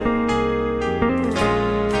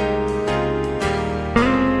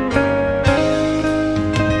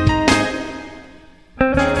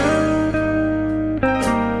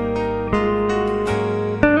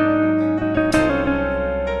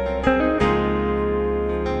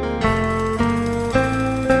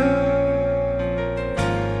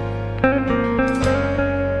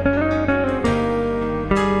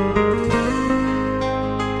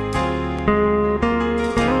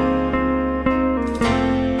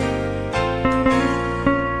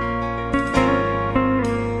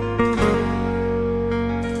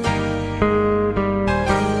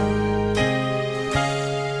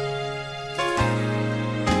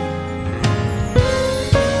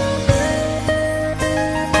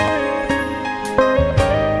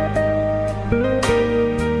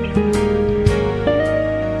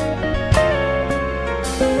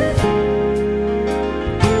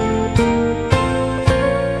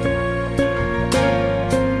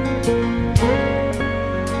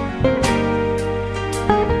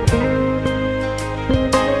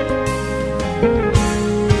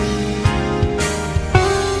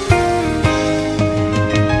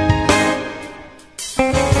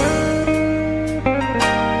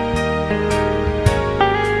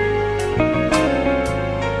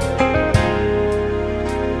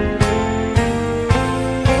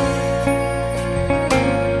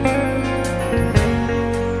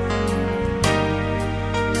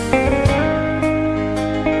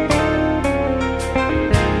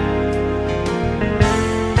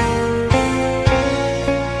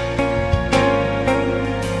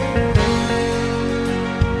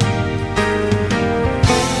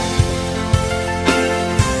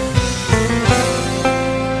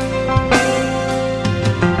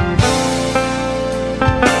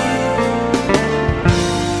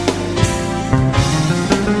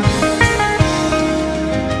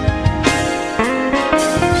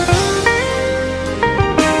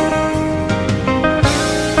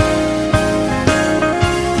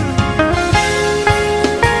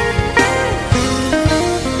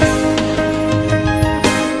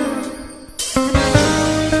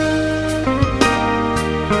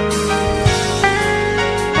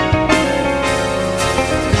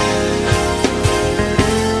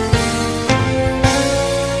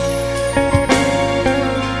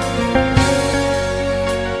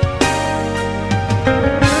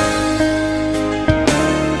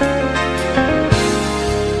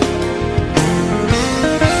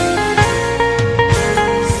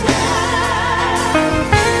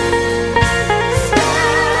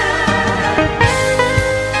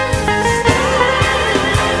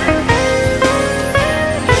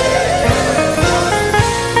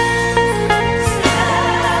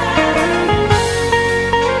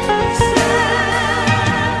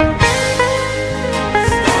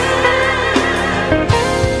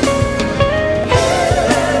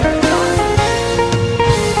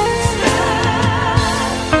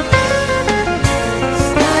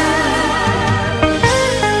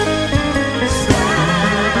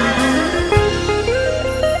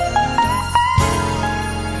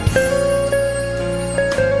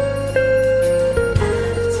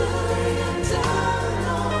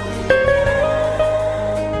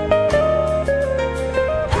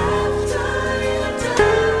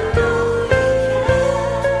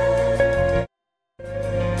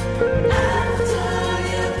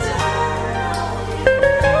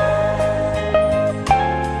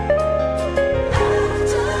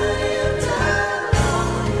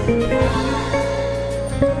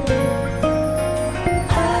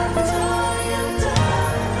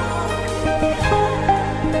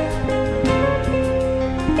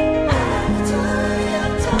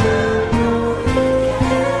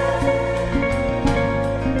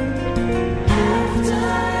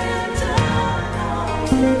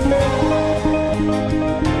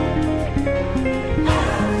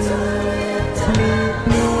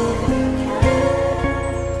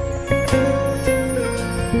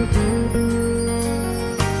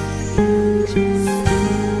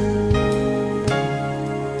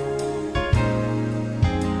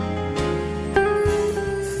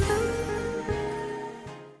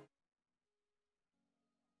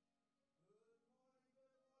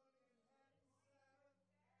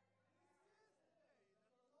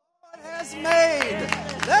has made.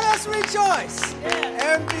 Let us rejoice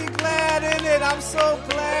and be glad in it. I'm so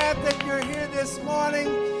glad that you're here this morning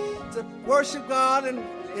to worship God in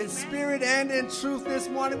spirit and in truth this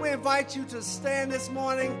morning. We invite you to stand this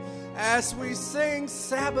morning as we sing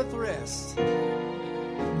Sabbath Rest.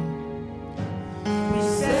 We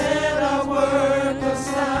set our work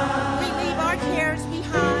aside. We leave our cares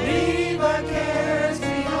behind. Leave our cares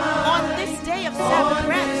behind. On this day of Sabbath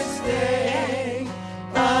rest. On this day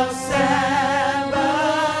of Sabbath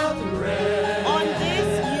rest. On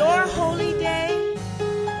this your holy day.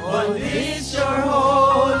 On this your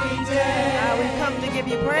holy day. We come to give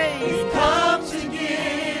you praise. We come to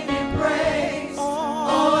give you praise.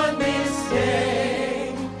 On this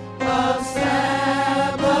day of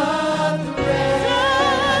Sabbath rest.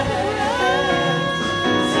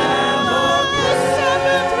 Sabbath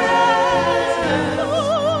rest.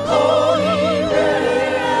 Holy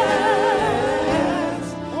rest.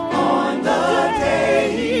 On the day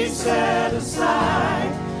he set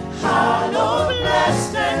aside, hallowed,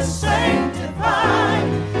 blessed, and sanctified.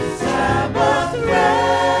 Sabbath rest,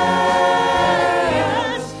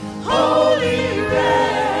 holy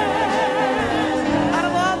rest. Out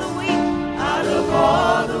of all the week, Out of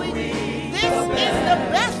all the week, this is the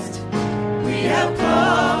best. we have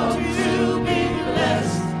come to be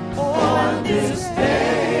blessed on this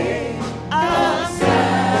day of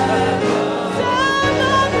Sabbath.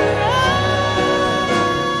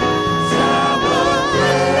 Sabbath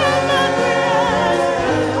rest,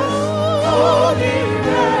 holy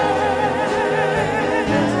rest.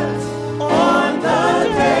 On the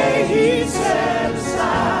day he set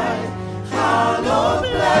aside, hallowed,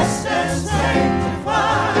 blessed, and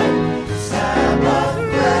sanctified. Sabbath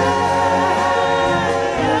rest,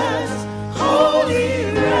 holy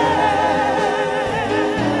rest.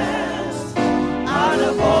 Out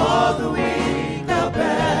of all the week, the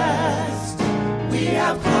best. We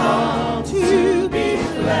have come to be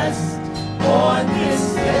blessed on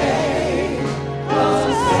this day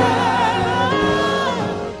of Sabbath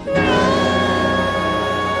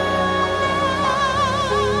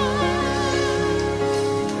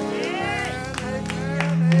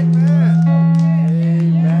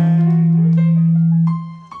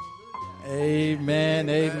Amen,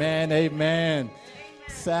 amen, amen.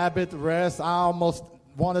 Sabbath rest. I almost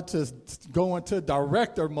wanted to go into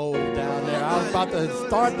director mode down there. I was about to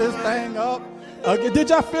start this thing up. Did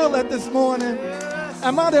y'all feel that this morning?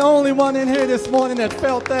 Am I the only one in here this morning that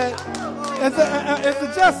felt that? Is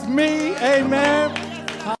it just me? Amen.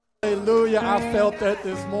 Hallelujah. I felt that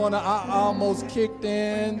this morning. I almost kicked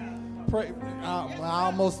in. I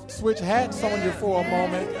almost switched hats on you for a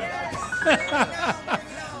moment.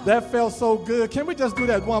 That felt so good. Can we just do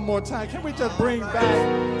that one more time? Can we just bring back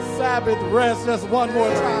Sabbath rest just one more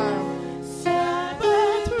time?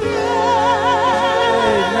 Sabbath rest.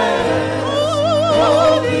 Amen.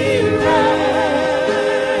 Holy rest.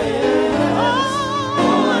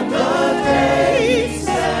 On the day he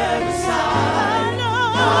set aside,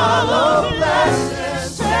 hallowed, blessed,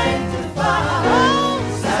 and sanctified.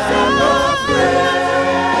 Sabbath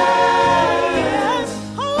rest.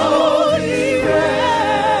 Holy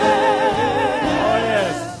rest. Oh,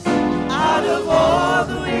 yes. Out of all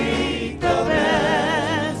the week, the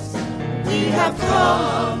best. We have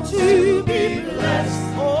come to be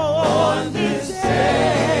blessed on this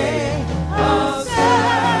day of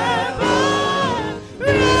Sabbath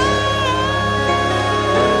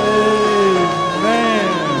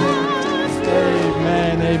rest.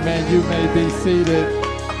 Amen, amen. You may be seated.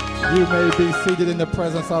 You may be seated in the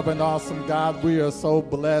presence of an awesome God. We are so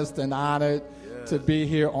blessed and honored to be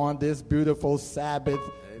here on this beautiful Sabbath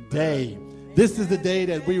day. This is the day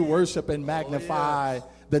that we worship and magnify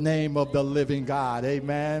the name of the living God.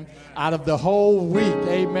 Amen. Out of the whole week,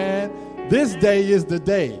 amen, this day is the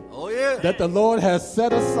day that the Lord has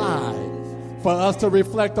set aside for us to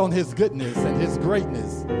reflect on his goodness and his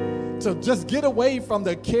greatness. To just get away from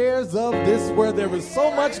the cares of this where there is so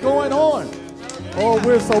much going on. Oh,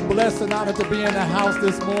 we're so blessed and honored to be in the house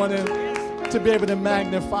this morning to be able to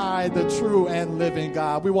magnify the true and living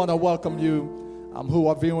God. We want to welcome you who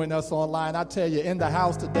are viewing us online. I tell you, in the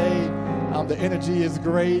house today, the energy is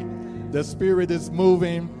great. The spirit is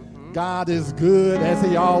moving. God is good as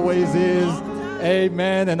he always is.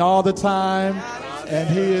 Amen. And all the time. And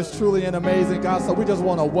he is truly an amazing God. So we just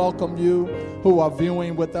want to welcome you who are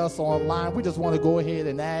viewing with us online. We just want to go ahead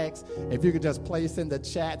and ask if you could just place in the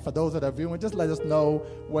chat for those that are viewing. Just let us know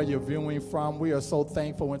where you're viewing from. We are so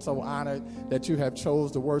thankful and so honored that you have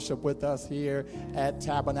chose to worship with us here at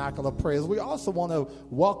Tabernacle of Praise. We also want to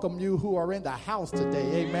welcome you who are in the house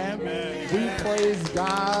today. Amen. We praise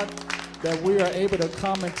God that we are able to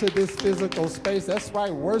come into this physical space. That's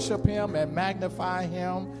right, worship him and magnify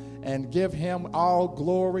him and give him all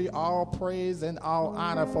glory, all praise, and all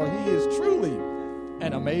honor, for he is truly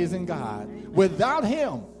an amazing God. Without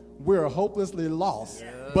him, we're hopelessly lost.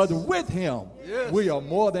 Yes. But with him, yes, we are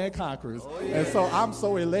more than conquerors. Oh, yeah. And so I'm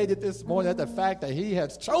so elated this morning at the fact that he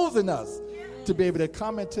has chosen us to be able to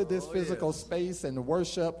come into this physical space and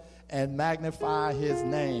worship and magnify his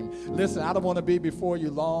name. Listen, I don't want to be before you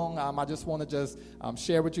long. I just want to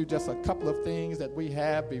share with you just a couple of things that we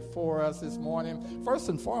have before us this morning. First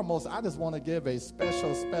and foremost, I just want to give a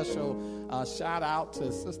special shout out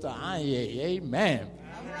to Sister Anye. Amen.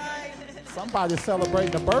 All right. Somebody's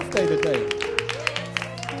celebrating a birthday today.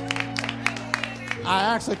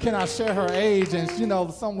 I actually cannot share her age, and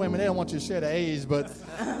some women, they don't want you to share the age, but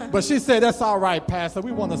she said, that's all right, Pastor.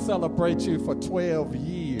 We want to celebrate you for 12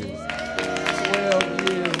 years. 12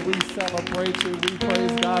 years, we celebrate you. We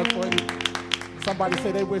praise God for you. Somebody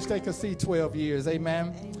said they wish they could see 12 years.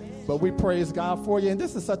 Amen. But we praise God for you. And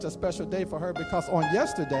this is such a special day for her because on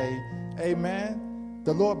yesterday, amen,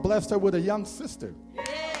 the Lord blessed her with a young sister.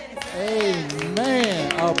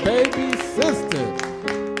 Amen. A baby sister.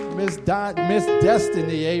 Miss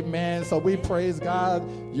Destiny, amen. So we praise God.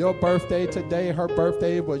 Your birthday today, her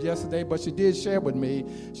birthday was yesterday, but she did share with me.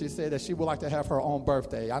 She said that she would like to have her own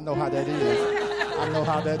birthday. I know how that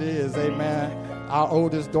is. Amen. Our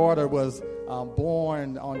oldest daughter was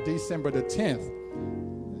born on December the 10th.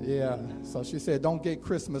 Yeah, so she said, don't get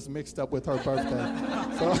Christmas mixed up with her birthday.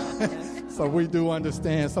 So we do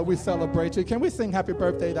understand. So we celebrate you. Can we sing happy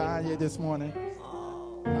birthday to Anya this morning?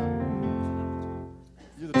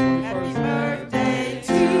 You're the 21st. Happy birthday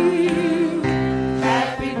to you.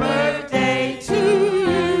 Happy birthday to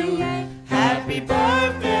you. Happy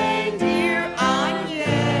birthday, dear Anya.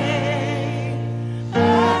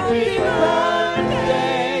 Happy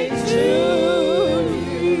birthday to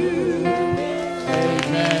you.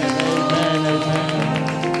 Amen.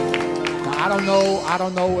 Now, I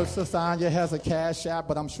don't know if Sister Anya has a cash app,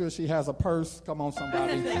 but I'm sure she has a purse. Come on,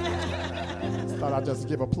 somebody. Thought I'd just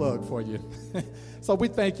give a plug for you. So we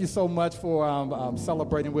thank you so much for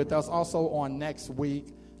celebrating with us. Also on next week,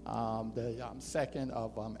 the 2nd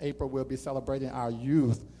of April, we'll be celebrating our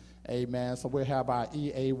youth. Amen. So we'll have our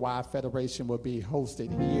EAY Federation will be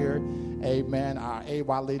hosted here. Amen. Our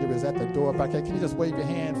AY leader is at the door back here. Can you just wave your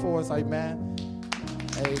hand for us? Amen.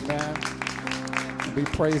 Amen. We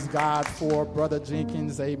praise God for Brother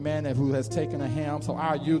Jenkins, amen, and who has taken a hymn. So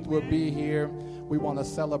our youth will be here. We want to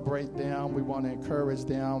celebrate them. We want to encourage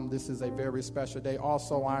them. This is a very special day.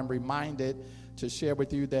 Also, I'm reminded to share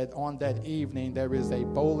with you that on that evening there is a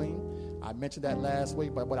bowling. I mentioned that last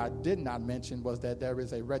week, but what I did not mention was that there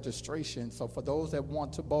is a registration. So for those that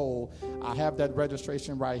want to bowl, I have that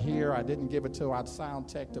registration right here. I didn't give it to our sound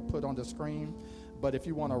tech to put on the screen. But if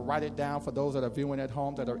you want to write it down for those that are viewing at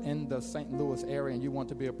home that are in the St. Louis area and you want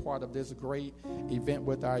to be a part of this great event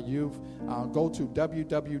with our youth, go to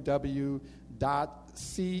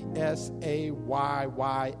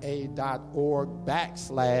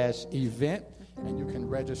www.csayya.org/event, and you can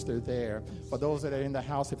register there. For those that are in the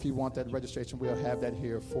house, if you want that registration, we'll have that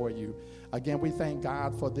here for you. Again, we thank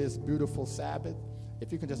God for this beautiful Sabbath.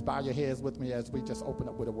 If you can just bow your heads with me as we just open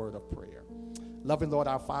up with a word of prayer. Loving Lord,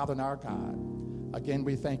 our Father and our God, again,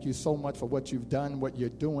 we thank you so much for what you've done, what you're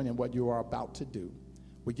doing, and what you are about to do.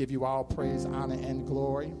 We give you all praise, honor, and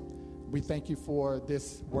glory. We thank you for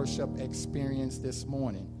this worship experience this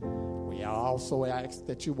morning. We also ask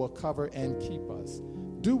that you will cover and keep us.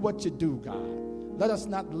 Do what you do, God. Let us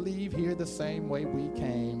not leave here the same way we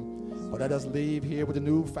came, but let us leave here with a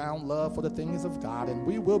newfound love for the things of God, and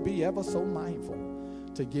we will be ever so mindful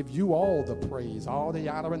to give you all the praise, all the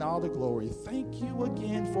honor, and all the glory. Thank you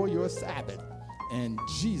again for your Sabbath. In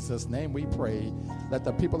Jesus' name we pray. Let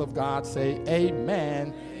the people of God say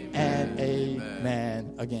amen, and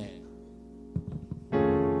amen again.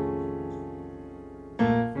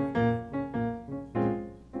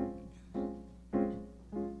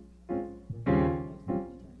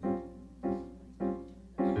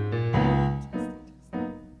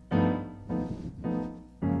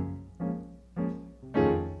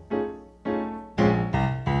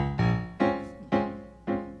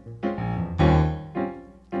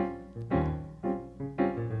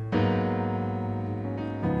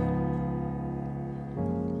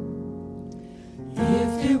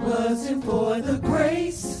 Wasn't for the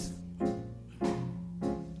grace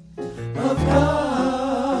of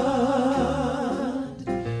God,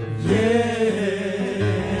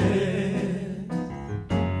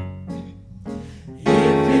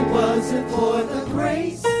 if it wasn't for the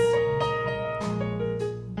grace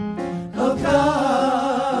of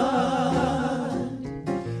God,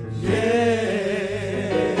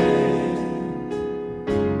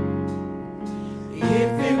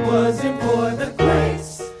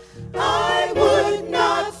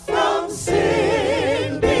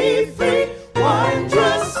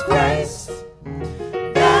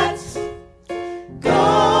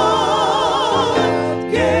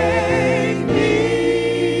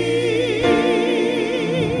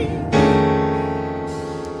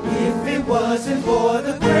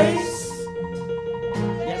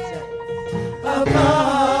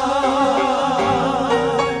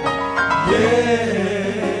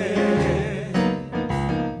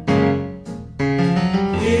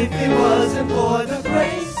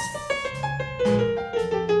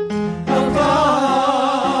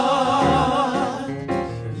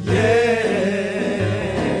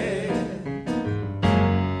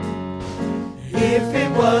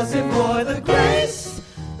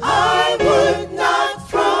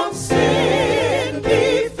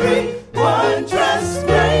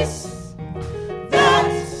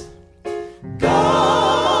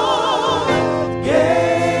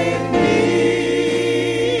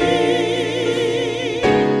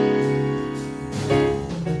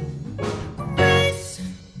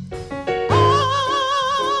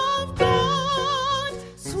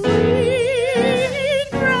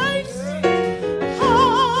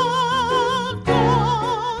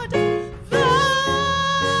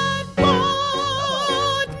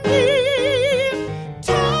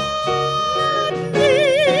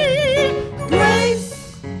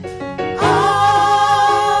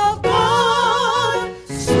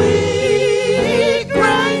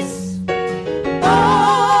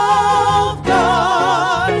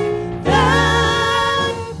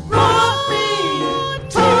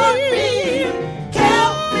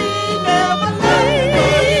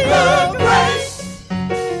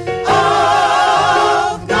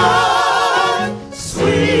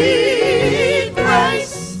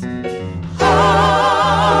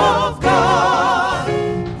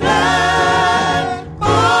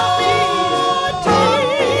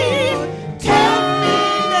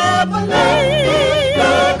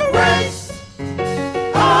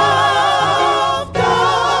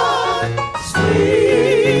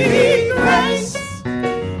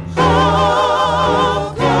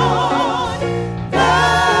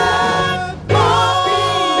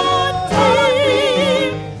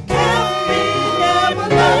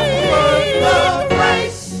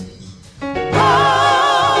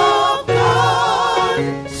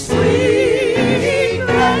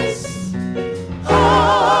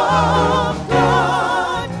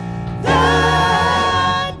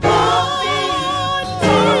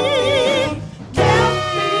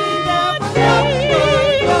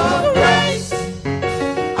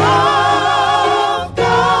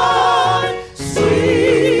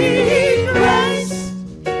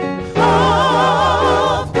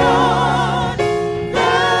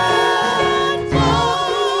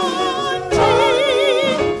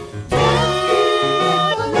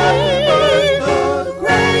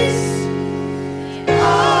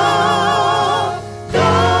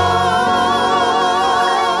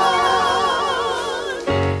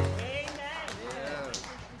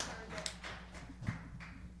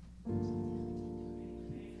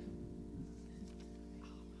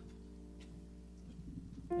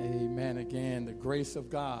 Amen. Again, the grace of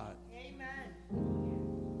God.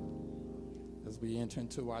 As we enter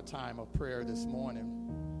into our time of prayer this morning,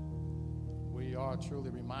 we are truly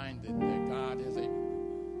reminded that God is a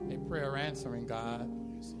prayer answering God,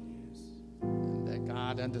 and that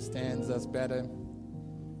God understands us better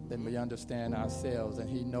than we understand ourselves, and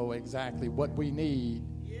He knows exactly what we need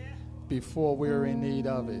before we're in need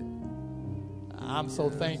of it. I'm so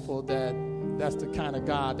thankful that that's the kind of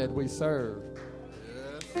God that we serve.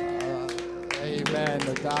 Amen.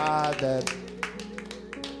 The God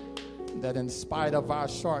that in spite of our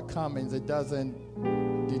shortcomings, it doesn't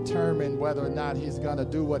determine whether or not He's going to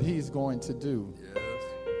do what He's going to do.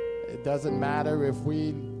 It doesn't matter if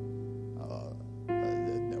we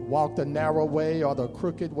walk the narrow way or the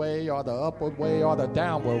crooked way or the upward way or the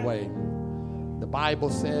downward way. The Bible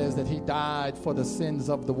says that He died for the sins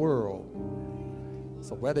of the world.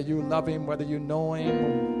 So whether you love Him, whether you know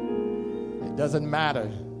Him, it doesn't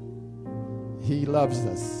matter. He loves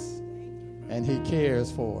us and He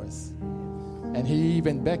cares for us. And He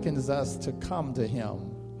even beckons us to come to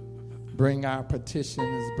Him. Bring our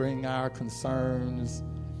petitions, bring our concerns,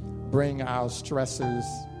 bring our stressors,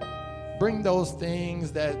 bring those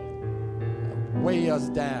things that weigh us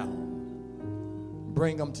down.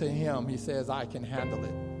 Bring them to Him. He says, I can handle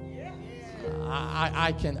it.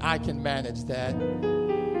 I can manage that.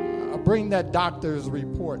 Bring that doctor's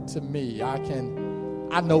report to me.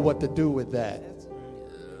 I know what to do with that.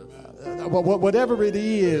 Whatever it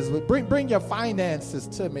is, bring your finances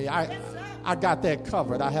to me. I got that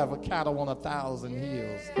covered. I have a cattle on 1,000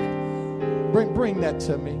 hills. Bring that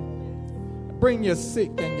to me. Bring your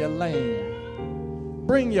sick and your lame.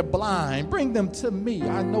 Bring your blind. Bring them to me.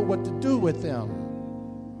 I know what to do with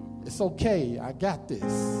them. It's okay. I got this.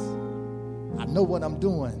 I know what I'm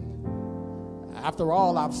doing. After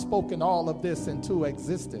all, I've spoken all of this into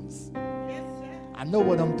existence. I know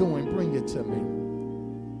what I'm doing. Bring it to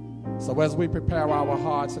me. So as we prepare our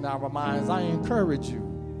hearts and our minds, I encourage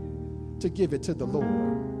you to give it to the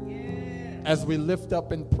Lord. As we lift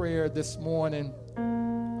up in prayer this morning,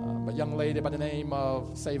 a young lady by the name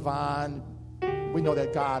of Savon, we know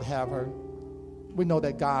that God have her. We know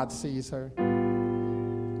that God sees her.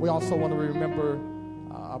 We also want to remember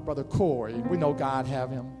our brother Corey. We know God have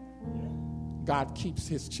him. God keeps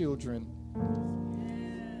His children.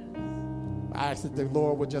 I ask that the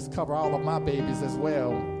Lord would just cover all of my babies as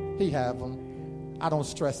well. He have them. I don't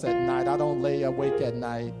stress at night. I don't lay awake at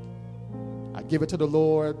night. I give it to the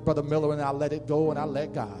Lord, Brother Miller, and I let it go and I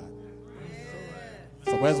let God.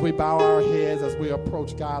 So as we bow our heads, as we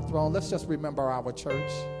approach God's throne, let's just remember our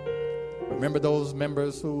church. Remember those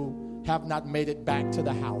members who have not made it back to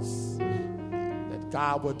the house. That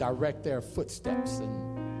God will direct their footsteps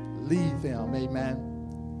and lead them. Amen.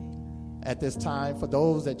 At this time, for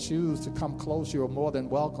those that choose to come close, you are more than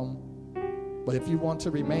welcome. But if you want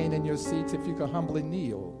to remain in your seats, if you can humbly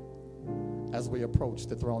kneel as we approach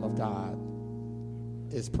the throne of God,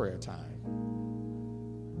 it's prayer time.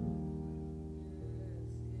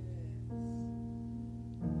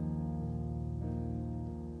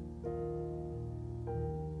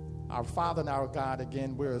 Our Father and our God,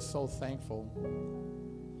 again, we're so thankful.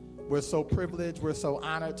 We're so privileged, we're so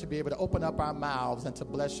honored to be able to open up our mouths and to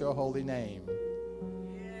bless your holy name.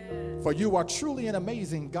 For you are truly an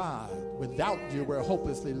amazing God. Without you, we're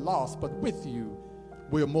hopelessly lost, but with you,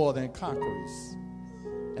 we're more than conquerors.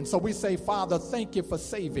 And so we say, Father, thank you for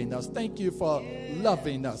saving us. Thank you for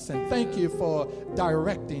loving us. And thank you for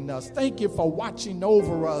directing us. Thank you for watching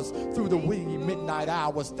over us through the wee midnight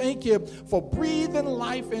hours. Thank you for breathing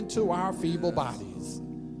life into our feeble bodies,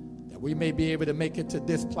 that we may be able to make it to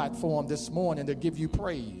this platform this morning to give you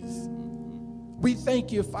praise. We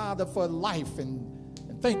thank you, Father, for life and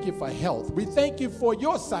thank you for health. We thank you for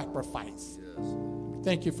your sacrifice. We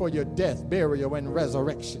thank you for your death, burial, and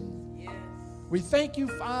resurrection. We thank you,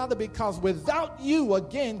 Father, because without you,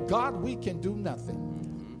 again, God, we can do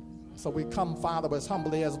nothing. So we come, Father, as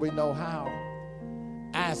humbly as we know how,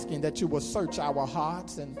 asking that you will search our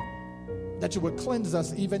hearts and that you would cleanse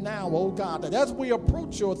us even now, oh God, that as we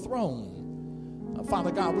approach your throne,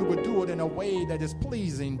 Father God, we would do it in a way that is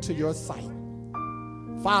pleasing to your sight.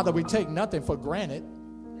 Father, we take nothing for granted,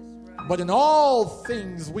 but in all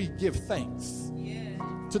things we give thanks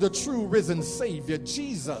to the true risen Savior,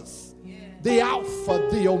 Jesus, the Alpha,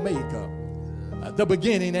 the Omega, the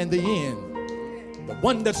beginning and the end, the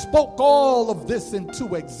one that spoke all of this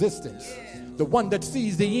into existence, the one that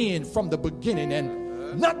sees the end from the beginning,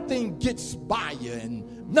 and nothing gets by you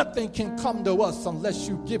and nothing can come to us unless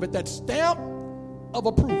you give it that stamp of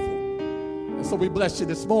approval. And so we bless you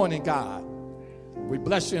this morning, God. We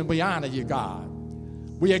bless you and we honor you, God.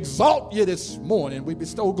 We exalt you this morning. We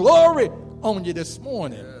bestow glory on you this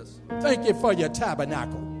morning. Thank you for your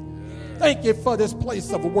tabernacle. Thank you for this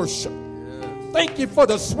place of worship. Thank you for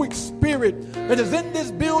the sweet spirit that is in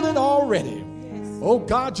this building already. Oh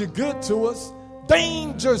God, you're good to us.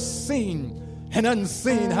 Danger seen and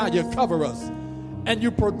unseen, how you cover us and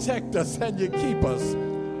you protect us and you keep us.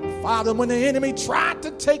 Father, when the enemy tried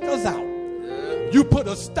to take us out, you put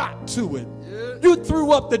a stop to it. You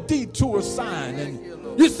threw up the detour sign and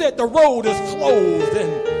you said the road is closed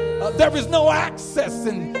and there is no access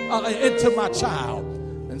into my child.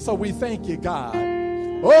 And so we thank you, God.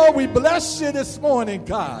 Oh, we bless you this morning,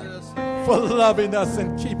 God, for loving us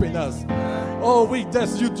and keeping us. Oh,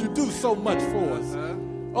 you do so much for us.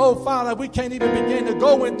 Oh, Father, we can't even begin to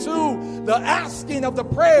go into the asking of the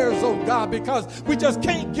prayers, oh God, because we just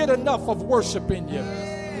can't get enough of worshiping you.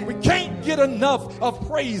 We can't get enough of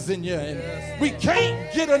praising you. And we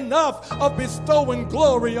can't get enough of bestowing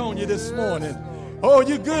glory on you this morning. Oh,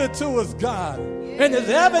 you're good to us, God. And it's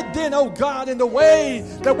evident, oh God, in the way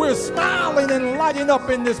that we're smiling and lighting up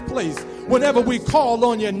in this place whenever we call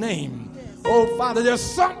on your name. Oh, Father, there's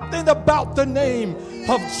something about the name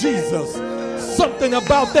of Jesus. Something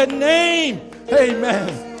about that name.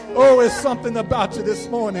 Amen. Oh, it's something about you this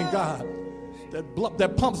morning, God,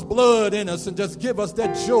 that pumps blood in us and just give us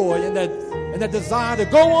that joy and that desire to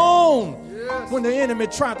go on when the enemy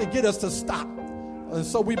tried to get us to stop. And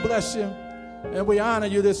so we bless you and we honor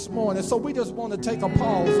you this morning. So we just want to take a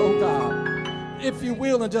pause, oh God, if you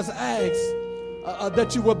will, and just ask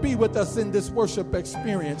that you will be with us in this worship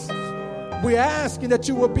experience. We're asking that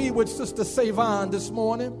you will be with Sister Savon this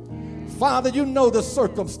morning. Father, you know the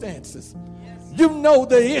circumstances. You know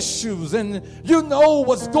the issues, and you know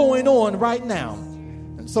what's going on right now.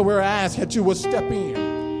 And so we're asking that you will step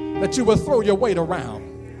in, that you will throw your weight around,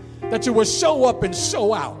 that you will show up and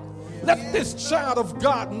show out. Let this child of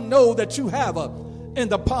God know that you have her in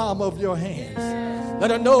the palm of your hands.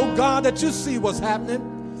 Let her know, God, that you see what's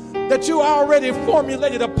happening, that you already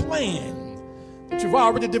formulated a plan, that you've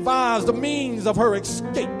already devised the means of her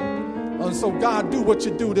escape. And so, God, do what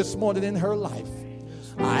you do this morning in her life.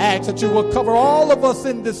 I ask that you will cover all of us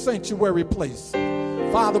in this sanctuary place.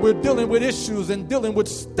 Father, we're dealing with issues and dealing with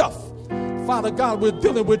stuff. Father God, we're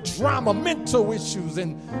dealing with drama, mental issues,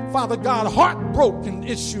 and Father God, heartbroken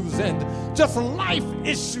issues, and just life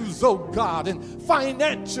issues, oh God, and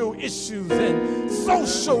financial issues, and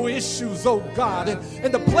social issues, oh God,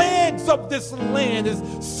 and the plagues of this land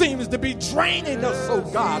seems to be draining us, oh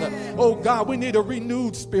God. Oh God, we need a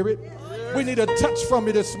renewed spirit. We need a touch from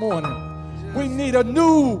you this morning. We need a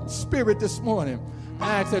new spirit this morning.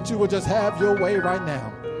 I ask that you will just have your way right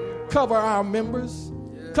now. Cover our members.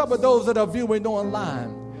 Cover those that are viewing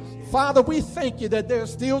online. Father, we thank you that they're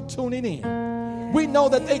still tuning in. We know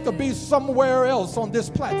that they could be somewhere else on this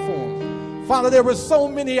platform. Father, there were so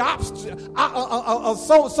many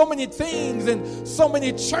so many things and so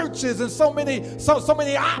many churches and so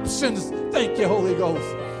many options. Thank you, Holy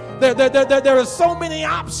Ghost. There are so many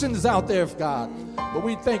options out there, God. But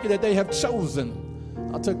we thank you that they have chosen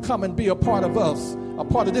to come and be a part of us, a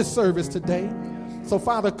part of this service today. So,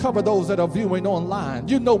 Father, cover those that are viewing online.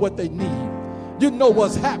 You know what they need. You know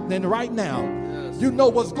what's happening right now. You know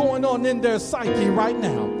what's going on in their psyche right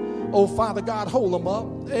now. Oh, Father God, hold them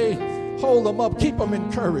up. Hey, hold them up. Keep them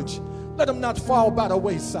encouraged. Let them not fall by the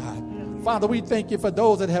wayside. Father, we thank you for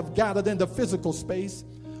those that have gathered in the physical space.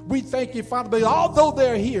 We thank you, Father, but although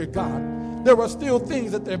they're here, God, there are still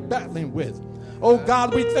things that they're battling with. Oh,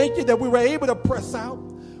 God, we thank you that we were able to press out.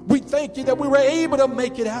 We thank you that we were able to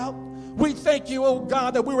make it out. We thank you, oh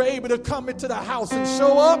God, that we were able to come into the house and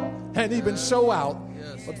show up and even show out.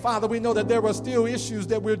 But Father, we know that there are still issues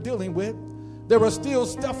that we're dealing with. There are still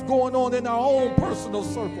stuff going on in our own personal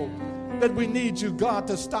circle that we need you, God,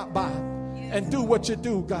 to stop by and do what you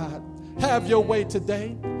do, God. Have your way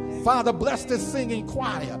today. Father, bless this singing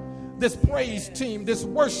choir, this praise team, this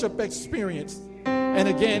worship experience. And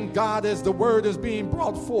again, God, as the word is being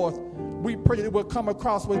brought forth, we pray that it will come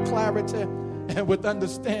across with clarity and with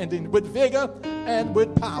understanding, with vigor and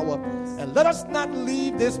with power. And let us not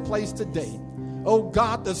leave this place today, oh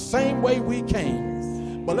God, the same way we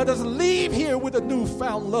came. But let us leave here with a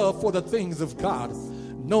newfound love for the things of God,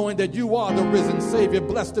 knowing that you are the risen Savior.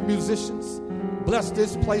 Bless the musicians. Bless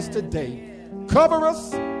this place today. Cover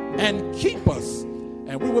us and keep us.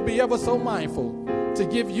 And we will be ever so mindful to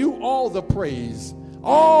give you all the praise,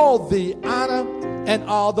 all the honor, and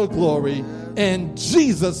all the glory. In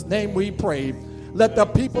Jesus' name we pray. Let the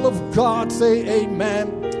people of God say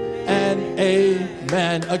amen and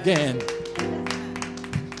amen again.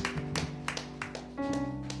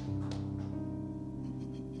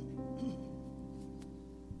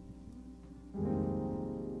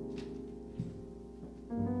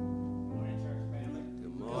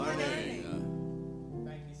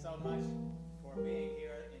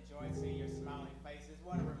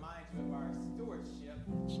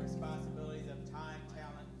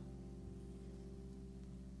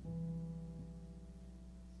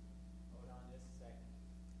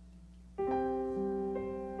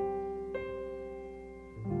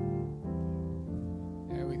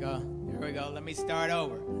 let me start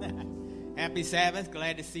over. Happy Sabbath.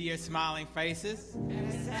 Glad to see your smiling faces.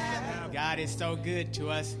 God is so good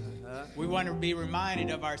to us. We want to be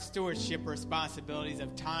reminded of our stewardship responsibilities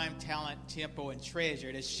of time, talent, temple, and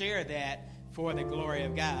treasure, to share that for the glory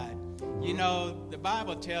of God. You know, the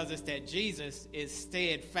Bible tells us that Jesus is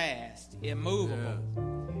steadfast, immovable.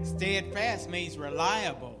 Yeah. Steadfast means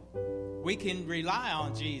reliable. We can rely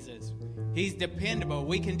on Jesus. He's dependable.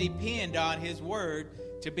 We can depend on his word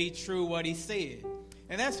to be true what he said.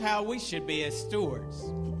 And that's how we should be as stewards.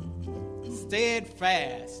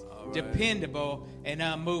 Steadfast, right. Dependable, and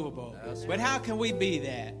unmovable. That's but right. How can we be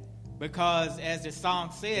that? Because as the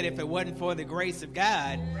song said, if it wasn't for the grace of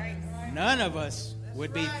God, none of us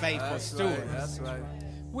would be faithful stewards. Right. That's right.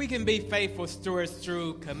 We can be faithful stewards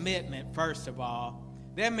through commitment, first of all.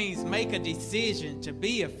 That means make a decision to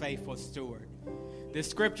be a faithful steward. The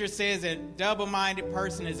scripture says that a double-minded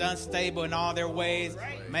person is unstable in all their ways.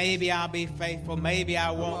 Maybe I'll be faithful. Maybe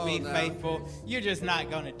I won't be faithful. You're just not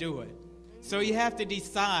going to do it. So you have to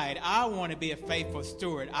decide, I want to be a faithful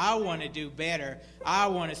steward. I want to do better. I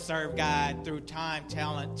want to serve God through time,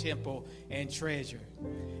 talent, temple, and treasure.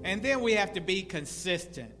 And then we have to be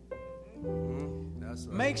consistent. That's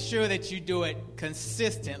right. Make sure that you do it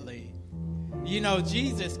consistently. You know,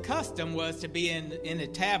 Jesus' custom was to be in the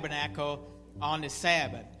tabernacle on the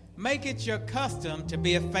Sabbath. Make it your custom to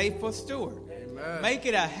be a faithful steward. Amen. Make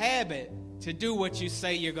it a habit to do what you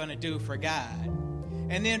say you're going to do for God.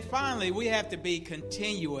 And then finally, we have to be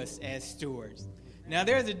continuous as stewards. Now,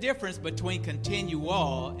 there's a difference between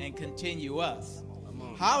continual and continuous.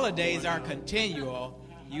 Holidays are continual.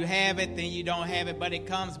 You have it, then you don't have it, but it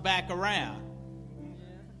comes back around.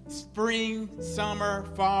 Spring, summer,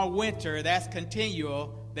 fall, winter, that's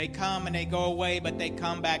continual. They come and they go away, but they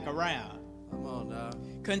come back around. Come on now.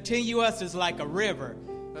 Continuous is like a river.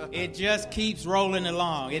 It just keeps rolling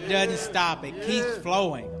along. It doesn't stop. It keeps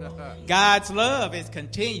flowing. God's love is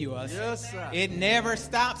continuous. Yes, sir. It never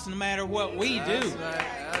stops no matter what we do.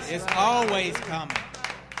 It's always coming.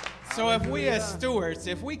 So if we as stewards,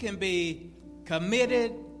 if we can be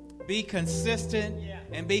committed, be consistent,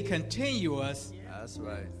 and be continuous, that's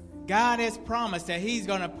right. God has promised that he's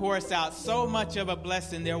going to pour us out so much of a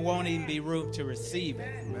blessing there won't even be room to receive it.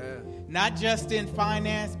 Amen. Not just in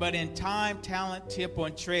finance, but in time, talent, temple,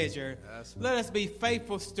 and treasure. Right. Let us be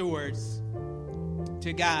faithful stewards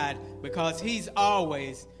to God because he's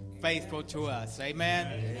always faithful to us. Amen?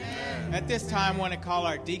 Amen. At this time, I want to call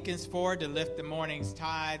our deacons forward to lift the morning's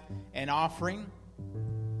tithe and offering.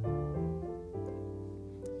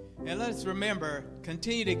 And let's remember,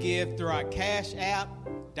 continue to give through our Cash App,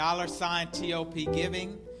 $TOP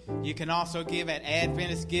Giving. You can also give at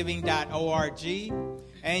AdventistGiving.org,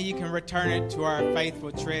 and you can return it to our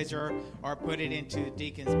faithful treasurer or put it into the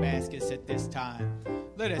deacons' baskets at this time.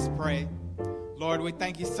 Let us pray. Lord, we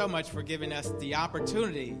thank you so much for giving us the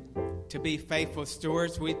opportunity to be faithful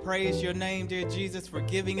stewards. We praise your name, dear Jesus, for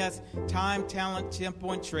giving us time, talent,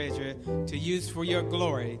 temple, and treasure to use for your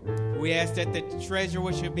glory. We ask that the treasure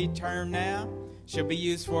which should be turned now should be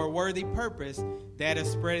used for a worthy purpose, that of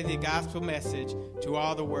spreading the gospel message to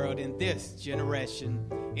all the world in this generation.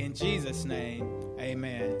 In Jesus' name,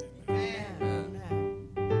 amen. Amen.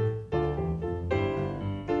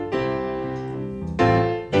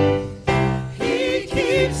 He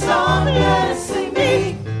keeps on blessing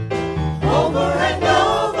me over and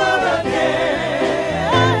over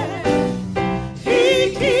again.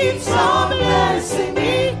 He keeps on blessing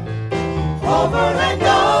me over and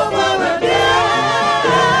over again.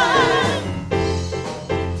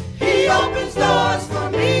 He opens doors for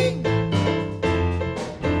me,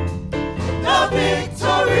 the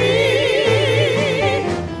victory.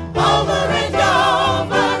 Over and over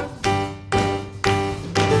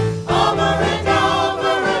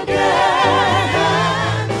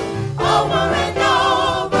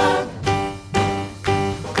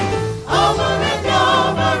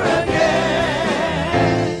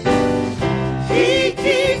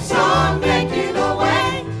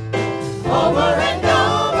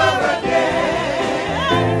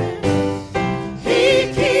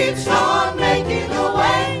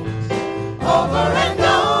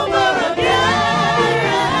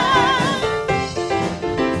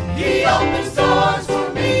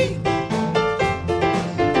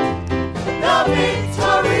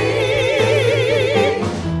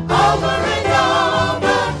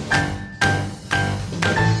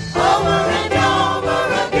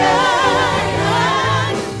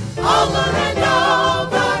again, over and over.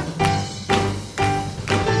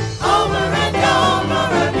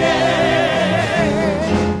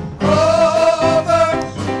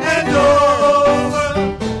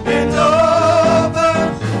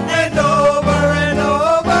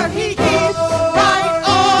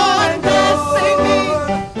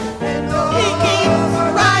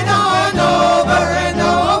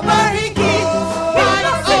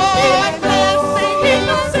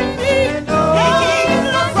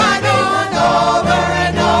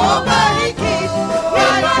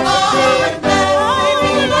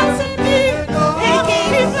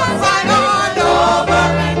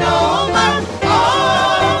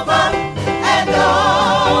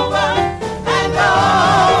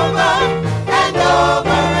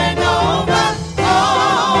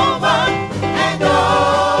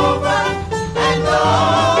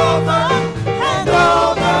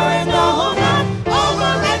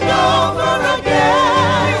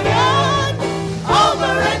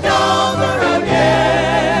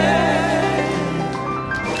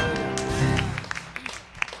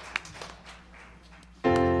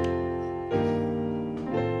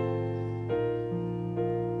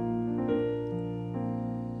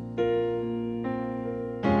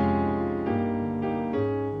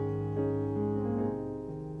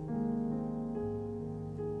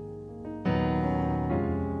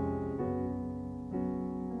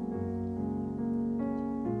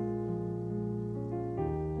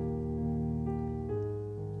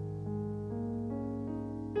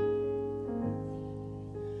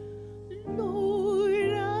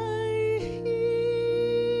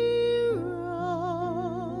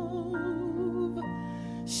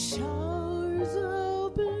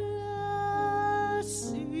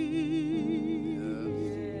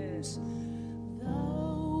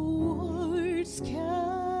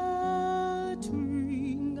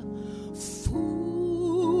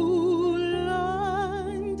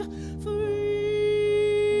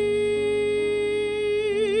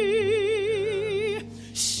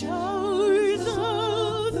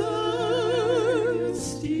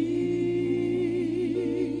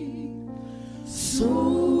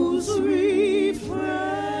 souls refreshing.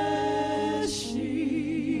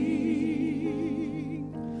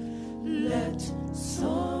 Let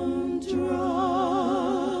some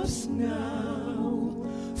drops now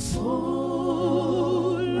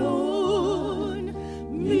fall on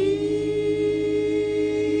me.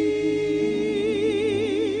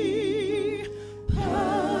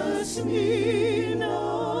 Pass me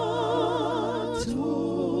not,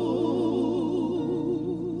 oh,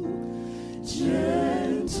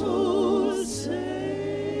 gentle Savior.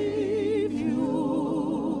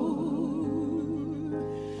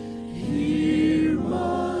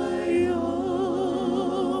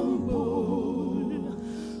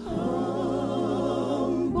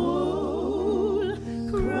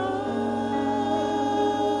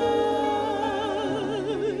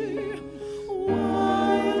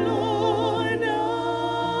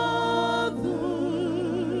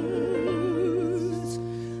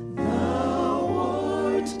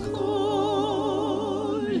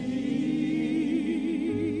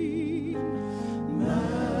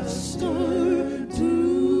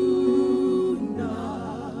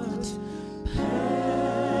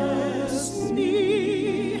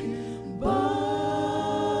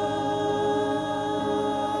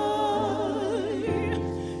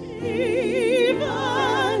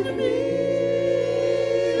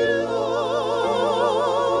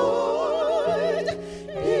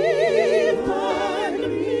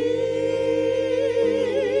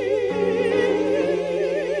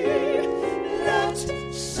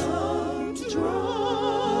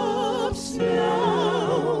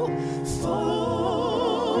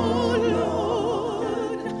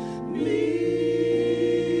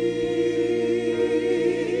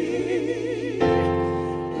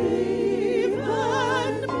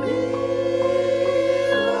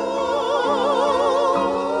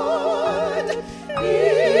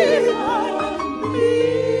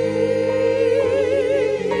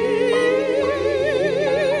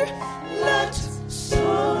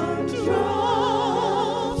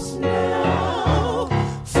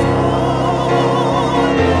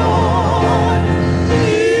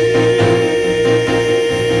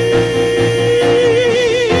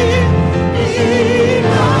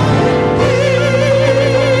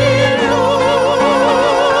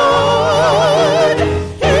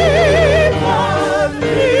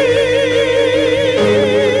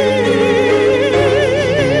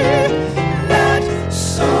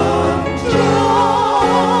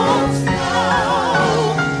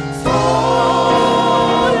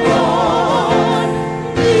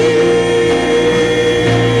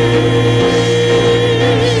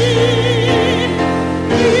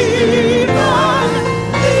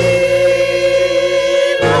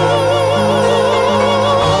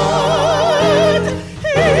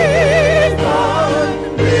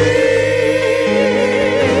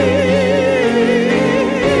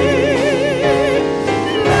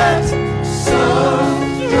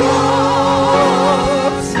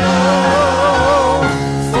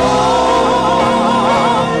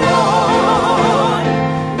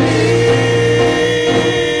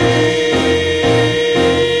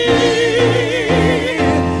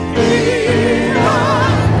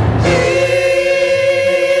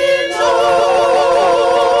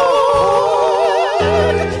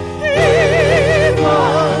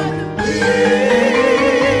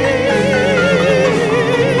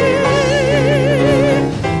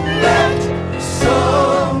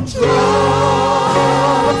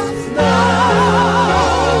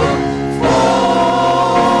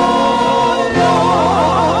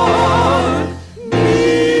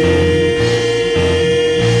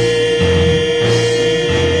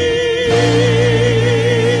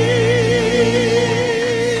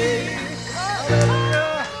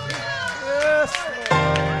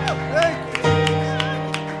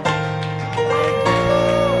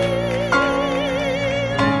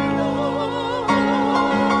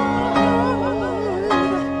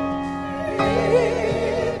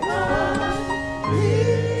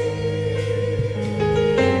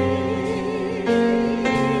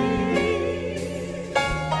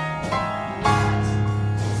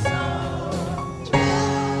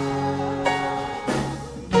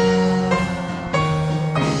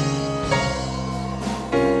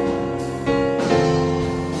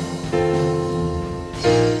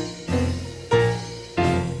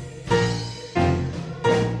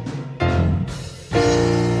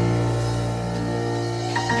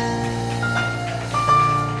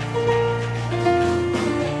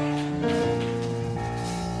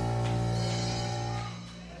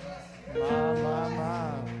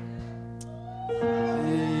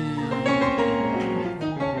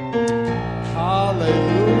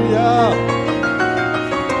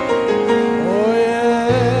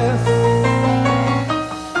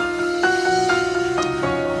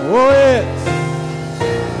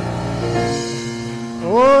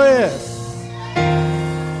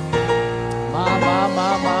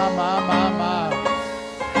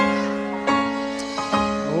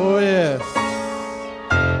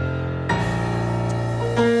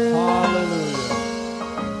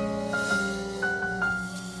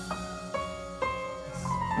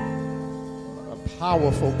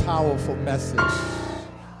 Powerful, powerful message.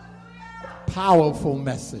 Powerful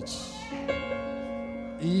message.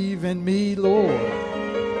 Even me, Lord.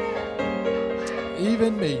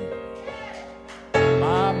 Even me.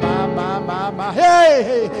 My. Hey,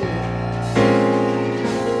 hey, hey.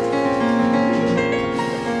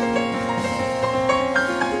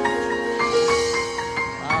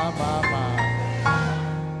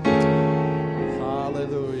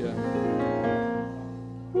 Hallelujah.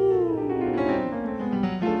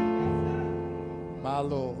 My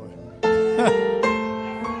Lord.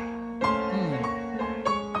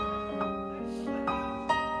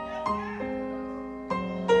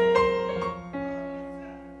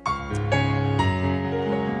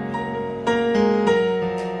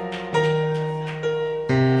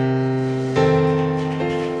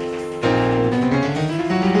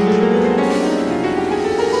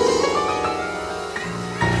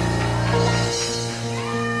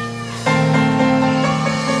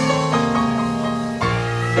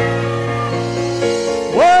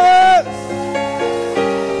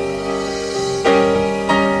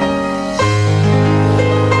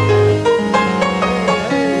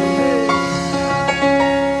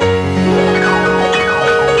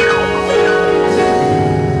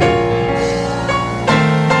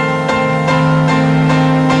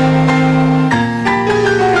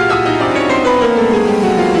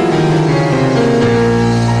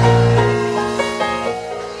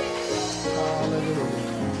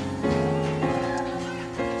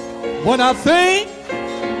 When I think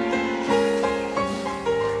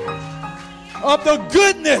of the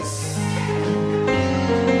goodness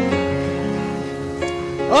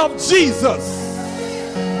of Jesus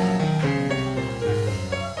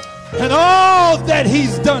and all that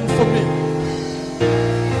he's done for me,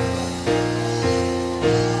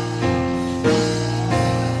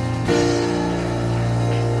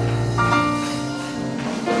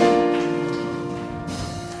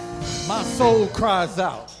 my soul cries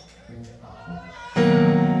out,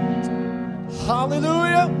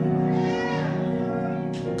 hallelujah,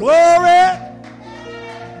 glory.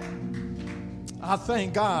 I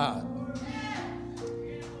thank God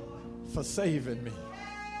for saving me.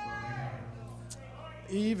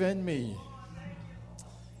 Even me.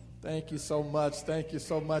 Thank you so much. Thank you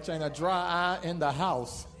so much. Ain't a dry eye in the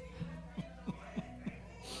house.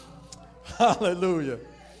 Hallelujah.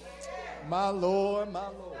 My Lord, my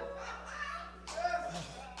Lord.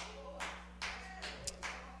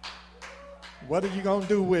 What are you going to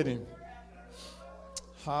do with him?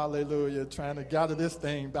 Hallelujah. Trying to gather this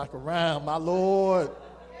thing back around. My Lord.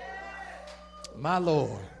 My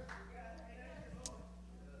Lord.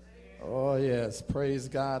 Oh, yes. Praise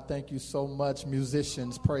God. Thank you so much,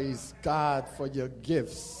 musicians. Praise God for your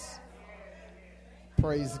gifts.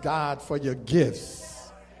 Praise God for your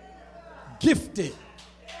gifts. Gifted.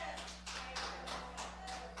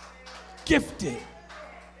 Gifted.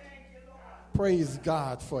 Praise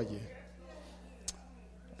God for you.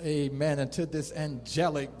 Amen. And to this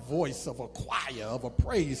angelic voice of a choir, of a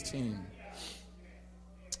praise team.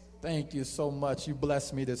 Thank you so much. You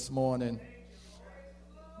blessed me this morning.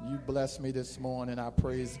 You blessed me this morning. I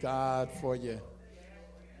praise God for you.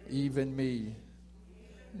 Even me.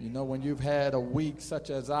 You know, when you've had a week such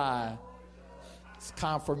as I, it's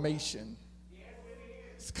confirmation.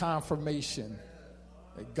 It's confirmation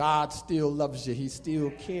that God still loves you. He still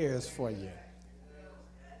cares for you.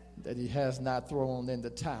 That he has not thrown in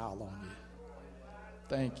the towel on you.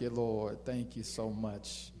 Thank you, Lord. Thank you so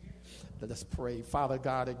much. Let us pray. Father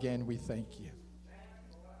God, again, we thank you.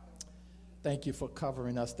 Thank you for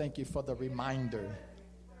covering us. Thank you for the reminder.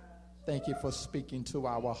 Thank you for speaking to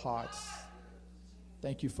our hearts.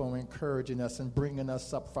 Thank you for encouraging us and bringing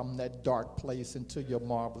us up from that dark place into your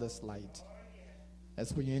marvelous light.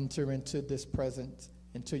 As we enter into this present,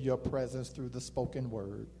 into your presence through the spoken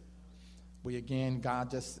word, we again, God,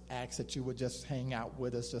 just ask that you would just hang out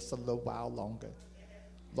with us just a little while longer.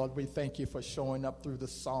 Lord, we thank you for showing up through the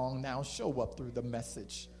song. Now show up through the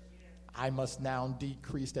message. I must now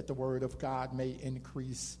decrease that the word of God may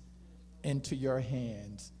increase. Into your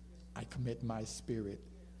hands I commit my spirit.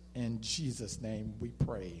 In Jesus' name we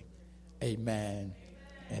pray. Amen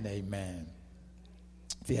and amen.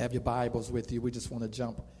 If you have your Bibles with you, we just want to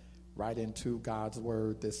jump right into God's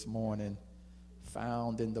word this morning,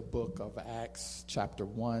 found in the book of Acts chapter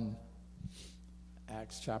 1.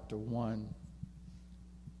 Acts chapter 1.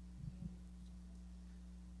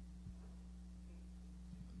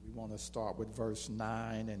 We want to start with verse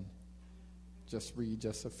 9 and just read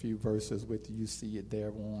just a few verses with you. You see it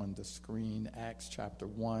there on the screen. Acts chapter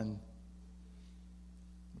 1,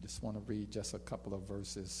 Just want to read just a couple of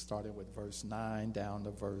verses, starting with verse 9 down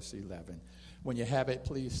to verse 11. When you have it,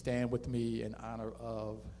 please stand with me in honor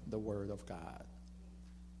of the word of God.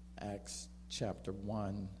 Acts chapter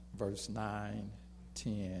 1, verse 9,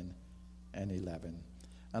 10, and 11.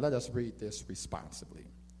 Now let us read this responsibly.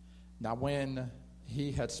 Now when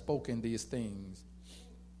he had spoken these things,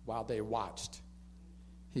 while they watched,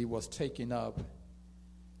 he was taken up,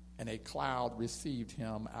 and a cloud received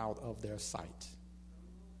him out of their sight.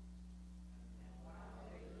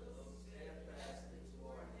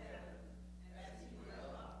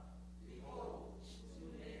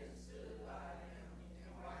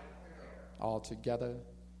 All together,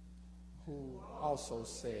 who also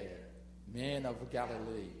said, Men of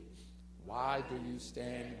Galilee, why do you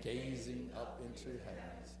stand gazing up into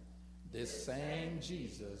heavens? This same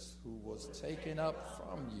Jesus who was taken up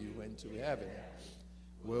from you into heaven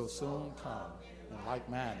will soon come in like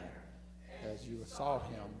manner as you saw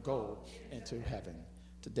him go into heaven.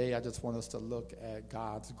 Today I just want us to look at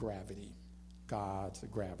God's gravity. God's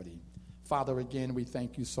gravity. Father, again, we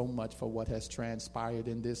thank you so much for what has transpired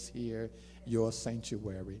in this here, your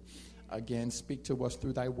sanctuary. Again, speak to us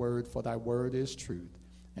through thy word, for thy word is truth.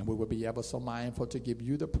 And we will be ever so mindful to give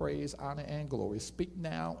you the praise, honor, and glory. Speak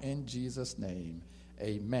now in Jesus' name.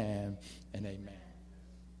 Amen and amen.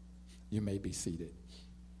 You may be seated.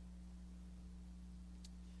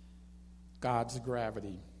 God's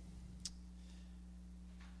gravity.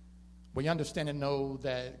 We understand and know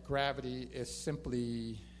that gravity is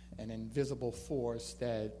simply an invisible force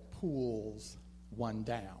that pulls one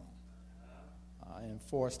down, and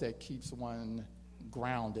force that keeps one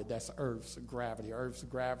grounded. That's Earth's gravity. Earth's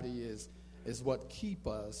gravity is what keep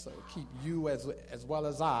you as well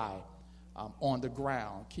as I on the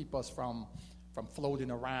ground, keep us from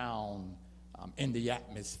floating around in the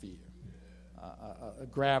atmosphere. A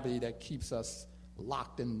gravity that keeps us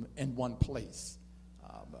locked in one place.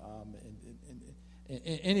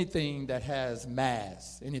 Anything that has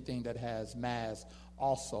mass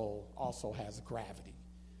also has gravity.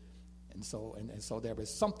 And so there is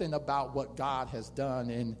something about what God has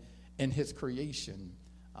done in his creation,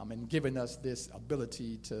 and given us this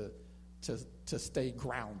ability to stay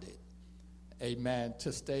grounded. Amen.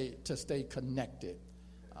 To stay connected.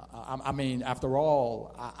 I mean, after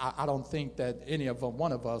all, I don't think that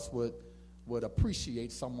one of us would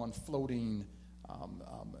appreciate someone floating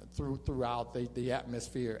throughout the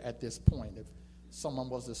atmosphere at this point. If someone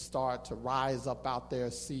was to start to rise up out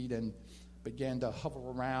their seat and begin to hover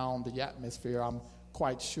around the atmosphere, I'm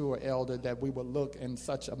quite sure, Elder, that we would look in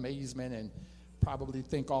such amazement and probably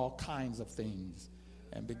think all kinds of things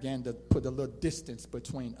and begin to put a little distance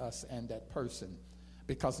between us and that person,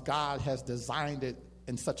 because God has designed it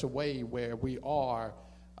in such a way where we are,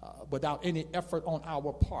 without any effort on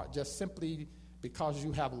our part, just simply because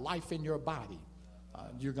you have life in your body,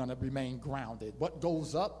 you're going to remain grounded. What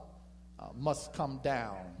goes up must come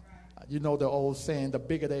down. You know the old saying, the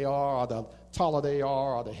bigger they are, or the taller they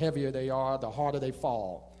are, or the heavier they are, the harder they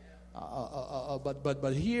fall.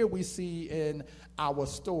 But here we see in our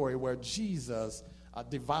story where Jesus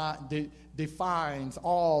defines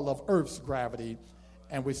all of Earth's gravity,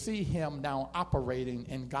 and we see him now operating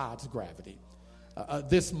in God's gravity.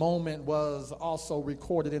 This moment was also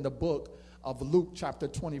recorded in the book of Luke chapter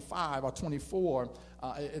 25 or 24,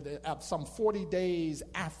 some 40 days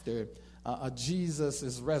after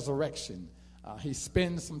Jesus' resurrection. He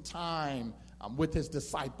spends some time with his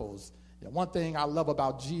disciples. One thing I love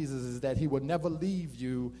about Jesus is that he would never leave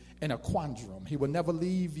you in a quandrum. He would never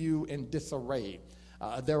leave you in disarray.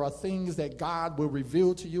 There are things that God will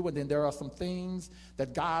reveal to you, and then there are some things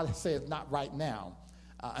that God says not right now.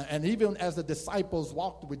 And even as the disciples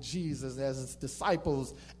walked with Jesus, as his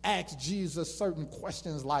disciples asked Jesus certain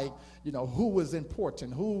questions like, who was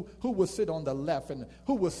important, who would sit on the left and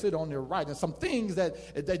who would sit on the right, and some things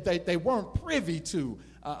that they weren't privy to.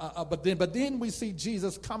 But then we see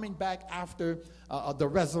Jesus coming back after the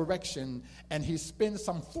resurrection, and he spends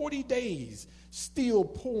some 40 days still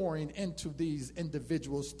pouring into these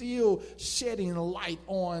individuals, still shedding light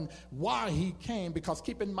on why he came. Because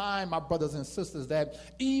keep in mind, my brothers and sisters, that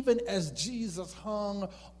even as Jesus hung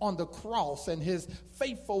on the cross, and his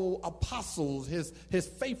faithful apostles, his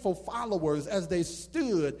faithful followers, as they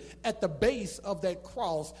stood at the base of that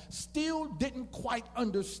cross, still didn't quite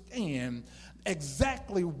understand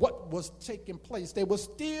exactly what was taking place. They were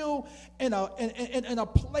still in a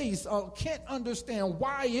place, can't understand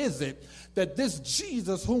why is it that this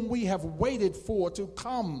Jesus whom we have waited for to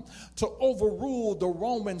come to overrule the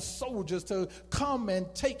Roman soldiers, to come and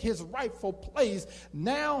take his rightful place,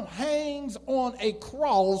 now hangs on a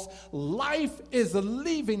cross. Life is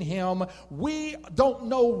leaving him. We don't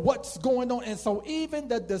know what's going on. And so even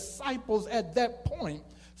the disciples at that point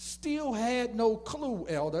still had no clue,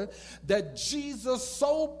 elder, that Jesus'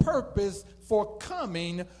 sole purpose for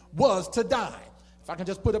coming was to die. If I can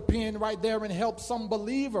just put a pin right there and help some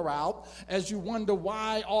believer out as you wonder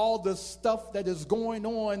why all the stuff that is going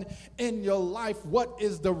on in your life, what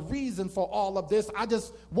is the reason for all of this? I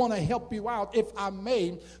just want to help you out, if I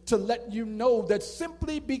may, to let you know that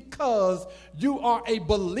simply because you are a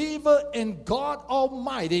believer in God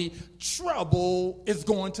Almighty, trouble is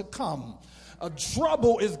going to come.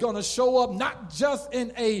 Trouble is going to show up not just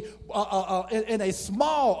in a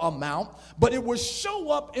small amount, but it will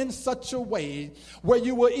show up in such a way where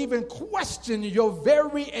you will even question your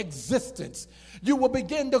very existence. You will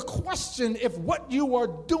begin to question if what you are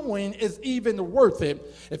doing is even worth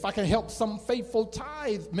it. If I can help some faithful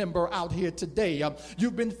tithe member out here today,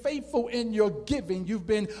 you've been faithful in your giving. You've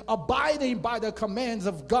been abiding by the commands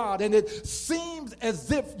of God, and it seems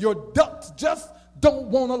as if your ducks just don't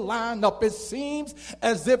want to line up. It seems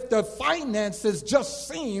as if the finances just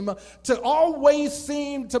seem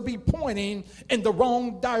to be pointing in the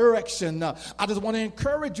wrong direction. I just want to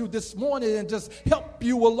encourage you this morning and just help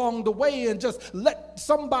you along the way and just let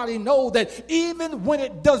somebody know that even when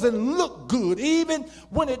it doesn't look good, even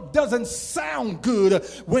when it doesn't sound good,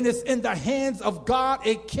 when it's in the hands of God,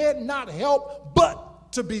 it cannot help but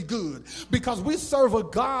to be good, because we serve a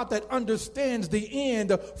God that understands the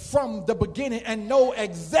end from the beginning and know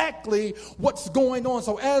exactly what's going on.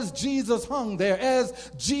 So as Jesus hung there,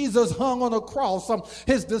 as Jesus hung on a cross,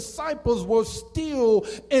 his disciples were still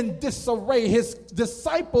in disarray. His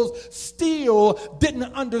disciples still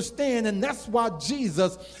didn't understand, and that's why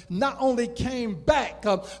Jesus not only came back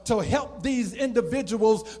to help these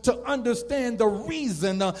individuals to understand the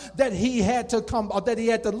reason that he had to come, or that he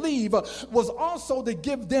had to leave, was also to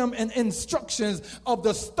give them an instructions of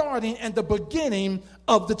the starting and the beginning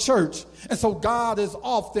of the church. And so God is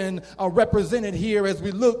often represented here as we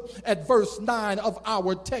look at verse 9 of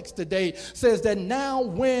our text today. Says that now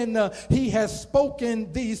when he has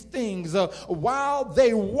spoken these things, while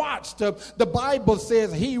they watched, the Bible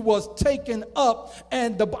says he was taken up,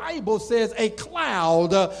 and the Bible says a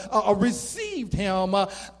cloud received him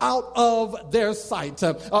out of their sight.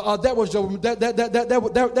 That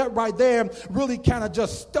right there really kind of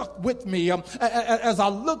just stuck with me as I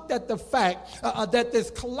looked at the fact that this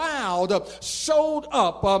cloud showed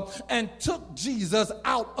up and took Jesus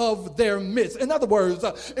out of their midst. In other words,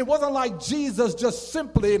 it wasn't like Jesus just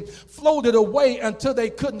simply floated away until they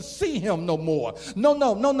couldn't see him no more.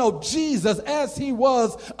 No. Jesus, as he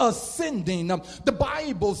was ascending, the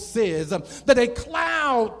Bible says that a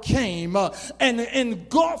cloud came and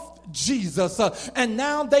engulfed Jesus, and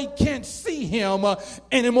now they can't see him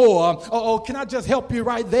anymore. Can I just help you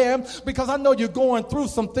right there? Because I know you're going through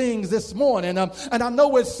some things this morning, and I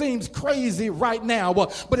know it seems crazy right now,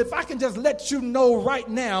 but if I can just let you know right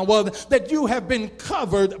now that you have been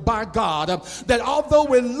covered by God, that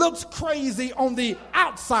although it looks crazy on the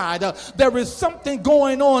outside, there is something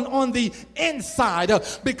going on the inside,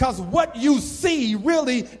 because what you see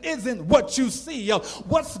really isn't what you see.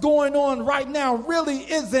 What's going on right now really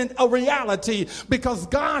isn't a reality, because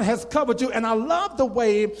God has covered you. And I love the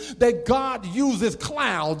way that God uses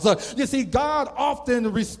clouds. You see, God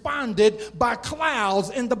often responded by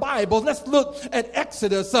clouds in the Bible. Let's look at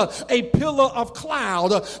Exodus, a pillar of cloud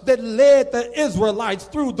that led the Israelites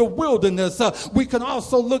through the wilderness. We can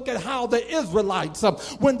also look at how the Israelites,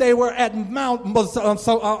 when they were at Mount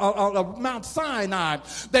Sinai,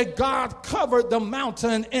 that God covered the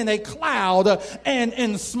mountain in a cloud and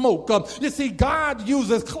in smoke. You see, God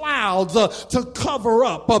uses clouds to cover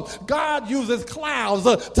up. God uses clouds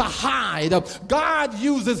to hide. God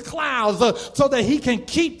uses clouds so that he can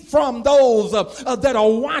keep from those that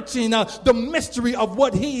are watching the mystery of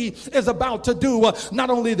what he is about to do. Not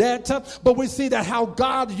only that, but we see that how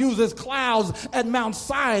God uses clouds at Mount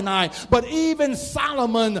Sinai. But even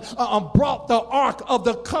Solomon brought the Ark of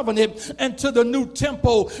the Covenant into the new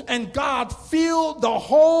temple, and God filled the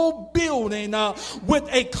whole building with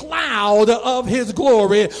a cloud of his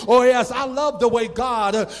glory. Oh, yes, I love the way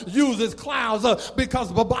God uses clouds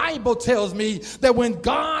because the Bible tells me that when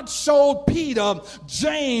God showed Peter,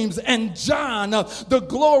 James, and John the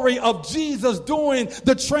glory of Jesus during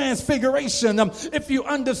the transfiguration, if you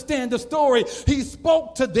understand the story, he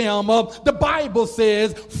spoke to them, the Bible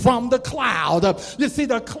says, from the cloud. You see,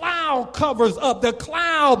 the cloud covers up. The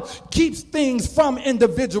cloud keeps things from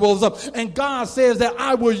individuals. And God says that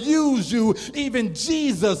I will use you. Even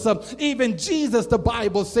Jesus, the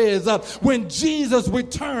Bible says, when Jesus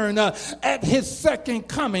returned at his second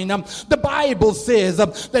coming, the Bible says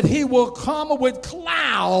that he will come with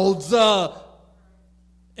clouds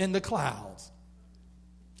in the clouds.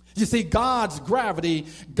 You see, God's gravity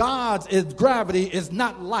is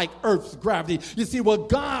not like Earth's gravity. You see, what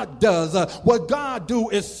God does, what God do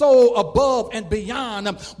is so above and beyond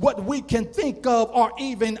what we can think of or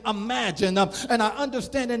even imagine. And I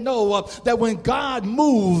understand and know that when God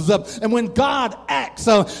moves and when God acts,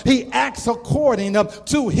 he acts according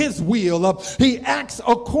to his will. He acts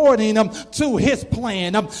according to his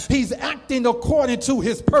plan. He's acting according to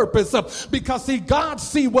his purpose because, see, God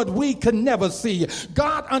see what we can never see.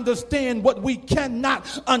 God understand what we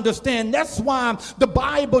cannot understand. That's why the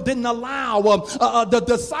Bible didn't allow the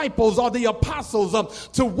disciples or the apostles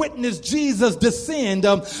to witness Jesus descend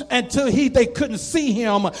until they couldn't see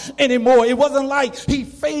him anymore. It wasn't like he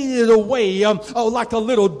faded away like a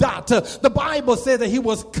little dot. The Bible says that he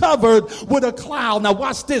was covered with a cloud. Now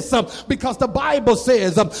watch this, because the Bible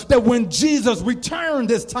says that when Jesus returned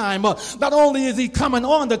this time, not only is he coming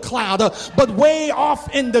on the cloud, but way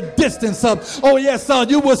off in the distance. Oh yes,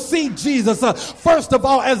 you will see Jesus first of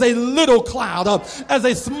all as a little cloud, as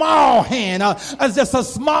a small hand, as just a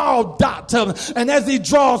small dot, and as he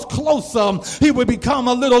draws closer, he will become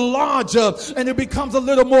a little larger, and it becomes a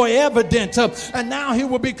little more evident, and now he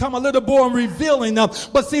will become a little more revealing.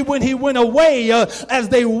 But see, when he went away, as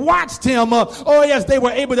they watched him, oh yes, they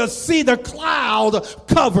were able to see the cloud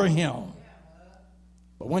cover him.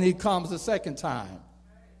 But when he comes the second time,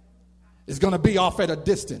 it's going to be off at a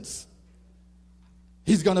distance.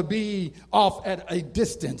 He's going to be off at a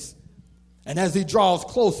distance. And as he draws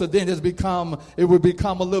closer, then it will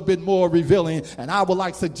become a little bit more revealing. And I would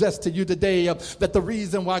like to suggest to you today that the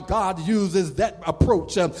reason why God uses that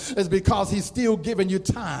approach is because he's still giving you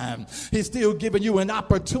time. He's still giving you an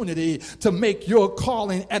opportunity to make your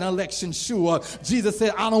calling and election sure. Jesus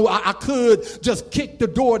said, I could just kick the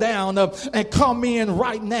door down and come in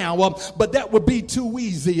right now, but that would be too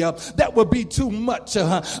easy. That would be too much.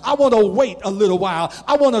 I want to wait a little while.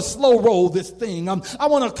 I want to slow roll this thing. I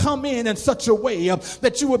want to come in and such a way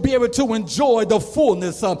that you will be able to enjoy the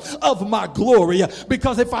fullness of my glory.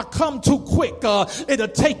 Because if I come too quick, it'll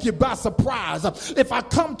take you by surprise. If I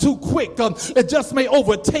come too quick, it just may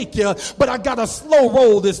overtake you. But I gotta slow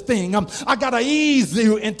roll this thing. I gotta ease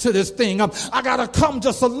you into this thing. I gotta come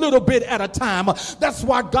just a little bit at a time. That's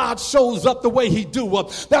why God shows up the way he do.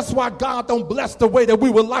 That's why God don't bless the way that we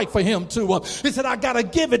would like for him to. He said, I gotta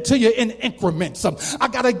give it to you in increments. I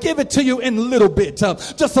gotta give it to you in little bit,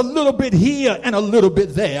 just a little bit here and a little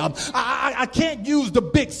bit there. I can't use the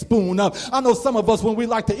big spoon. I know some of us, when we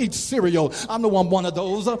like to eat cereal, I know I'm one of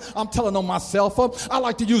those. I'm telling on myself. I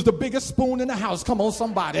like to use the biggest spoon in the house. Come on,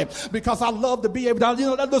 somebody. Because I love to be able to,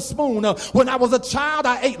 that little spoon. When I was a child,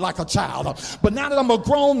 I ate like a child. But now that I'm a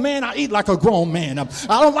grown man, I eat like a grown man.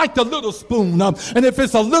 I don't like the little spoon. And if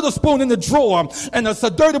it's a little spoon in the drawer and it's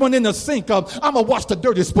a dirty one in the sink, I'm going to wash the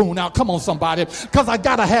dirty spoon out. Come on, somebody. Because I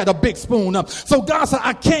got to have a big spoon. So God said,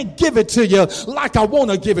 I can't give it to you like I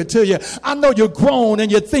want to give it to you. I know you're grown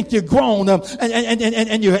and you think you're grown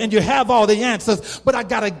and you have all the answers, but I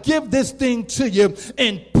got to give this thing to you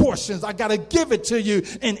in portions. I got to give it to you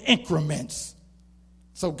in increments.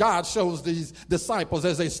 So God shows these disciples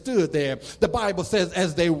as they stood there. The Bible says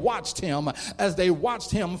as they watched him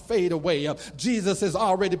fade away. Jesus has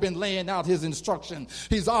already been laying out his instruction.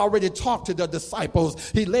 He's already talked to the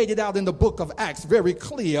disciples. He laid it out in the book of Acts very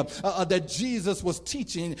clear that Jesus was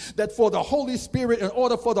teaching that for the Holy Spirit, in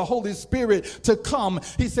order for the Holy Spirit to come,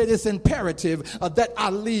 he said it's imperative that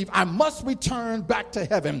I leave. I must return back to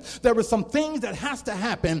heaven. There are some things that has to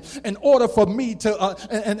happen in order for me to,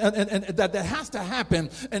 that has to happen.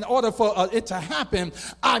 In order for it to happen,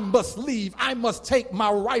 I must leave. I must take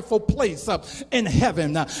my rightful place in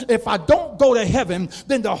heaven. If I don't go to heaven,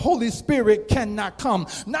 then the Holy Spirit cannot come.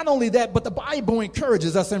 Not only that, but the Bible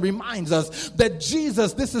encourages us and reminds us that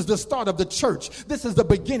Jesus, this is the start of the church. This is the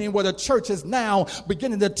beginning where the church is now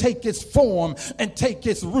beginning to take its form and take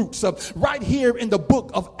its roots right here in the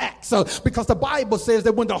book of Acts. Because the Bible says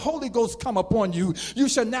that when the Holy Ghost come upon you, you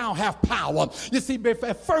shall now have power. You see,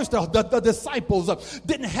 at first the disciples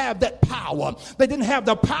didn't have that power. They didn't have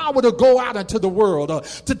the power to go out into the world,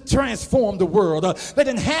 to transform the world. They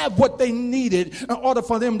didn't have what they needed in order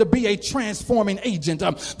for them to be a transforming agent.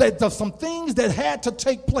 There's some things that had to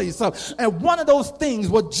take place. And one of those things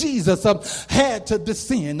was Jesus had to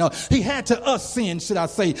descend. He had to ascend, should I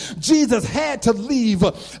say. Jesus had to leave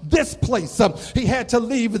this place. He had to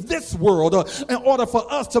leave this world in order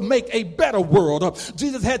for us to make a better world.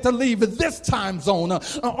 Jesus had to leave this time zone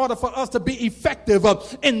in order for us to be effective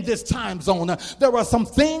in this time zone. There were some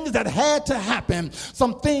things that had to happen,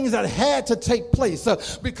 some things that had to take place,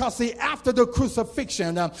 because see, after the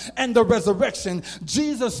crucifixion and the resurrection,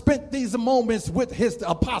 Jesus spent these moments with his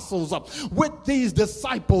apostles, with these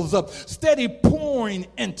disciples, steady pouring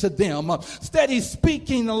into them, steady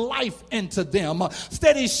speaking life into them,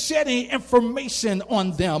 steady shedding information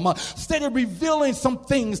on them, steady revealing some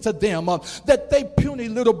things to them that they puny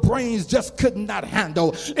little brains just could not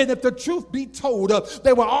handle. And if the truth be told,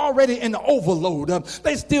 they were already in overload.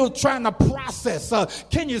 They still trying to process.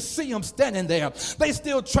 Can you see them standing there? They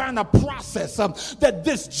still trying to process that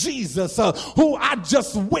this Jesus who I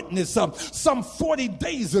just witnessed some 40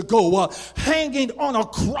 days ago hanging on a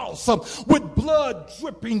cross with blood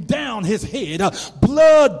dripping down his head,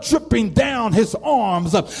 blood dripping down his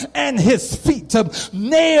arms and his feet,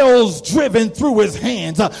 nails driven through his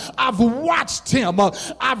hands. I've watched him.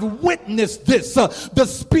 I've witnessed this, the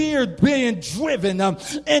spear being driven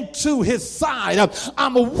into his side.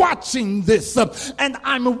 I'm watching this and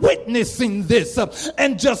I'm witnessing this.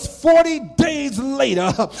 And just 40 days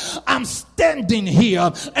later, I'm standing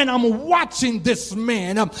here and I'm watching this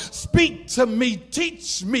man speak to me,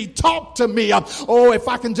 teach me, talk to me. Oh, if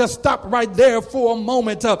I can just stop right there for a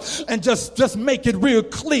moment and just make it real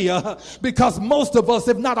clear, because most of us,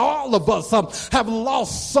 if not all of us, have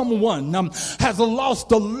lost someone, has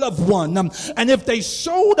lost a loved one. And if they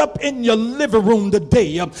showed up in your living room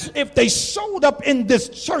today, if they showed up in this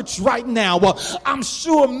church right now, I'm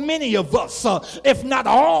sure many of us, if not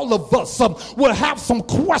all of us, will have some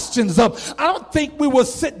questions. I don't think we will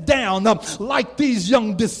sit down like these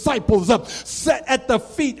young disciples sat at the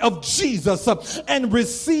feet of Jesus and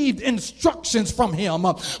received instructions from him,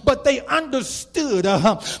 but they understood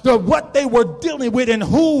what they were dealing with and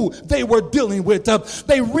who they were dealing with.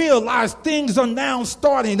 They realized things are now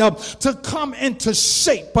starting to come into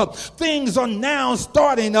shape. Things are now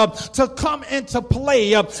starting to come into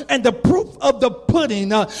play, and the proof of the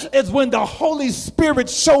pudding is when the Holy Spirit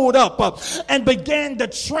showed up and began to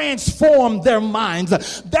transform their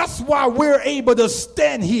minds. That's why we're able to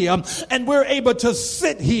stand here and we're able to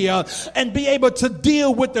sit here and be able to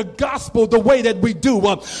deal with the gospel the way that we do,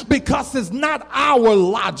 because it's not our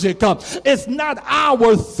logic, it's not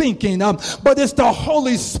our thinking, but it's the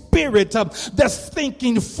Holy Spirit that's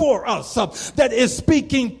thinking for us, that is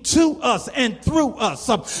speaking to us and through us.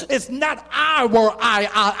 It's not our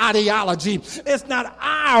ideology, it's not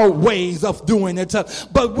our ways of doing it,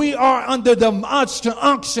 but we are under the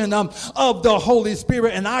unction of the Holy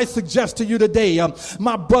Spirit. And I suggest to you today,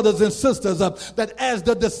 my brothers and sisters, that as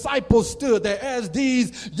the disciples stood there, as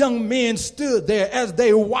these young men stood there, as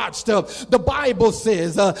they watched, the Bible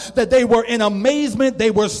says that they were in amazement,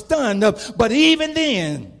 they were stunned, but even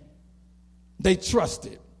then they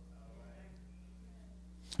trusted.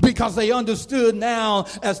 Because they understood now,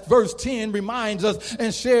 as verse 10 reminds us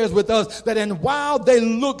and shares with us, that and while they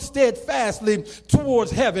looked steadfastly towards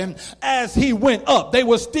heaven as he went up, they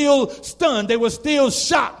were still stunned. They were still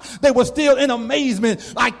shocked. They were still in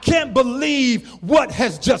amazement. I can't believe what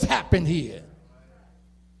has just happened here.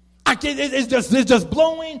 It's just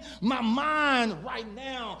blowing my mind right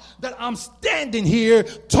now that I'm standing here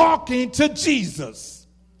talking to Jesus.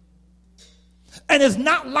 And it's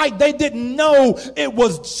not like they didn't know it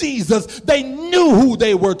was Jesus. They knew who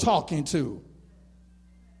they were talking to.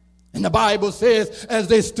 And the Bible says, as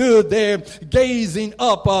they stood there gazing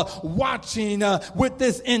up, watching with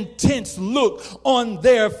this intense look on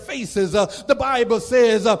their faces, the Bible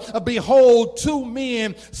says, behold, two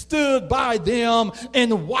men stood by them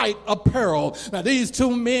in white apparel. Now, these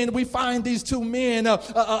two men, we find these two men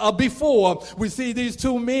before. We see these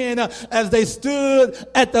two men as they stood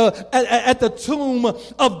at the tomb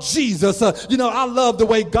of Jesus. I love the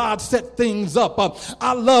way God set things up.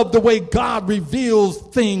 I love the way God reveals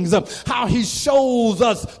things. how he shows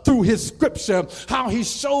us through his scripture, how he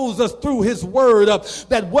shows us through his word,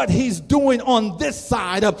 that what he's doing on this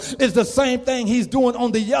side is the same thing he's doing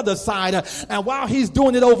on the other side. And while he's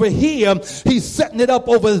doing it over here, he's setting it up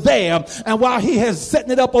over there. And while he has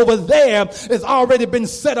setting it up over there, it's already been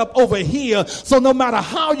set up over here. So no matter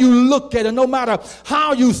how you look at it, no matter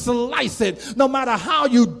how you slice it, no matter how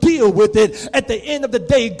you deal with it, at the end of the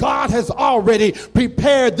day, God has already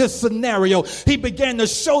prepared this scenario. He began to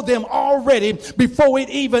show them already before it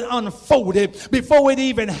even unfolded, before it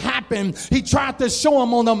even happened. He tried to show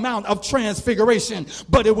them on the Mount of Transfiguration,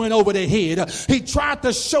 but it went over their head. He tried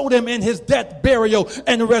to show them in his death, burial,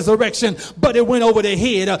 and resurrection, but it went over their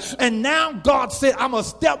head. And now God said, I'm going to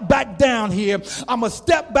step back down here. I'm going to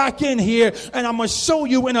step back in here, and I'm going to show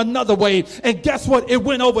you in another way. And guess what? It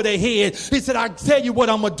went over their head. He said, I tell you what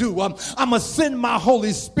I'm going to do. I'm going to send my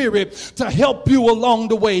Holy Spirit to help you along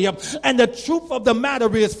the way. And the truth of the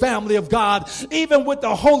matter is, family of God, even with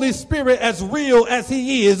the Holy Spirit as real as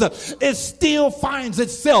he is, it still finds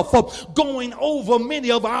itself going over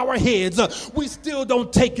many of our heads. We still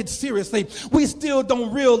don't take it seriously. We still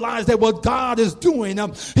don't realize that what God is doing,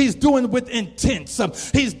 he's doing with intent.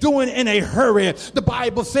 He's doing in a hurry. The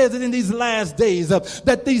Bible says that in these last days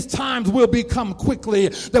that these times will become quickly,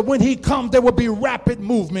 that when he comes there will be rapid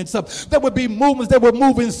movements. There will be movements that were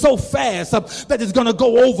moving so fast that it's going to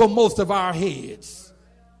go over most of our heads.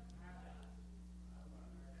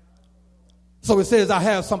 So it says, I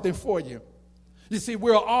have something for you. You see,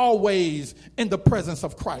 we're always in the presence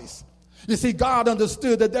of Christ. You see, God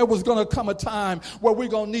understood that there was going to come a time where we're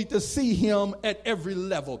going to need to see him at every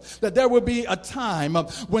level. That there will be a time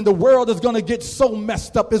when the world is going to get so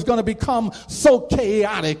messed up, it's going to become so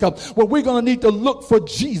chaotic, where we're going to need to look for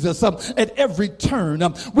Jesus at every turn.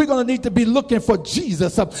 We're going to need to be looking for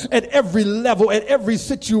Jesus at every level, at every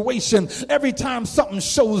situation. Every time something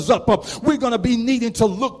shows up, we're going to be needing to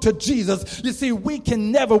look to Jesus. You see, we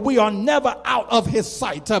are never out of his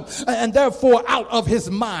sight, and therefore out of his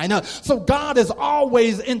mind. So God is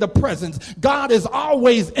always in the present. God is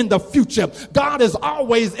always in the future. God is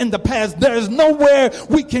always in the past. There is nowhere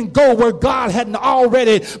we can go where God hadn't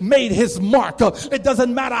already made his mark. It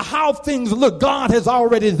doesn't matter how things look. God is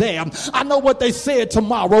already there. I know what they said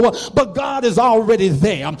tomorrow, but God is already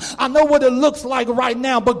there. I know what it looks like right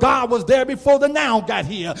now, but God was there before the now got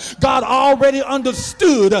here. God already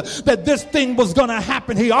understood that this thing was going to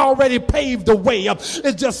happen. He already paved the way.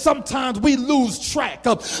 It's just sometimes we lose track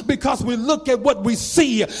because we look at what we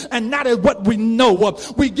see and not at what we know.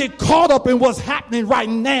 We get caught up in what's happening right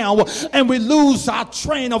now, and we lose our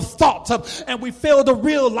train of thought, and we fail to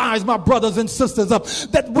realize, my brothers and sisters,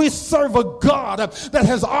 that we serve a God that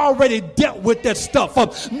has already dealt with that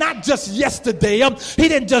stuff, not just yesterday. He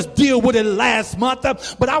didn't just deal with it last month,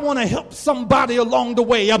 but I want to help somebody along the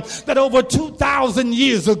way that over 2,000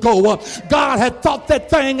 years ago, God had thought that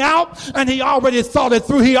thing out, and he already thought it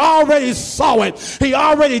through. He already saw it. He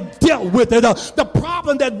already dealt with it. The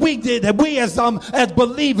problem that we as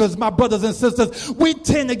believers, my brothers and sisters, we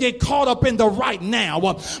tend to get caught up in the right now,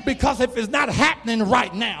 because if it's not happening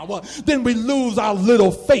right now, then we lose our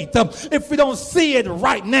little faith. If we don't see it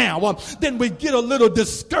right now, then we get a little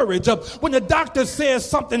discouraged. When the doctor says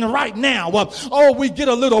something right now, we get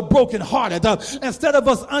a little brokenhearted. Instead of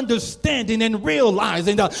us understanding and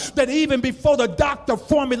realizing that even before the doctor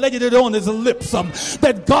formulated it on his lips,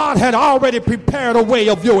 that God had already prepared a way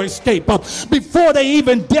of your escape. Before they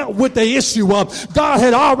even dealt with the issue, God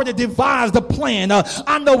had already devised a plan.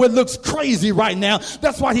 I know it looks crazy right now.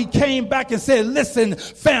 That's why he came back and said, listen,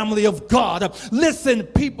 family of God, listen,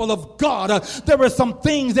 people of God, there are some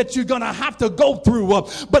things that you're going to have to go through,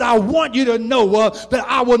 but I want you to know that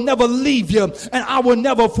I will never leave you and I will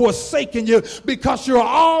never forsake you, because you're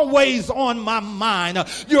always on my mind.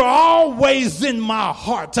 You're always in my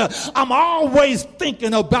heart. I'm always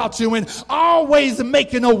thinking about you and always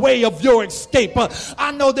making a way of your escape.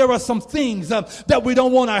 I know there are some things that we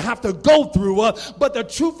don't want to have to go through, but the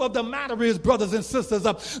truth of the matter is, brothers and sisters,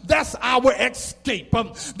 that's our escape.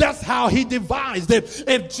 That's how he devised it.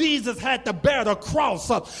 If Jesus had to bear the cross,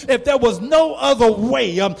 if there was no other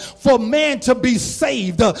way for man to be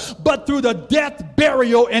saved but through the death,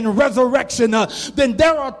 burial, and resurrection, then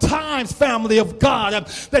there are times, family of God,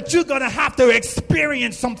 that you're going to have to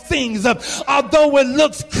experience some things, although it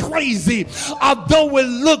looks crazy, although it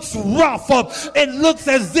looks rough, it looks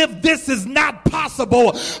as if this is not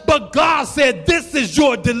possible. But God said, this is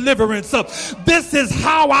your deliverance. This is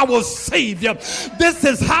how I will save you. This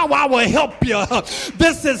is how I will help you.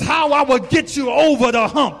 This is how I will get you over the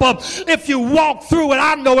hump. If you walk through it,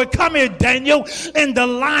 I know it. Come here, Daniel, in the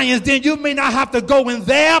lions, then you may not have to go in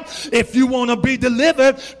there if you want to be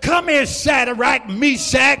delivered. Come here, Shadrach,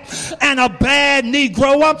 Meshach, and a bad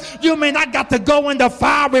Negro. You may not got to go in the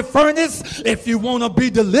fiery furnace. If you want to be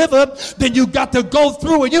delivered, then you got to go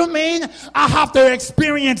through it. You mean I have to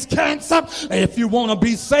experience cancer if you want to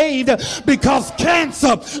be saved? Because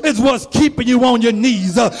cancer is what's keeping you on your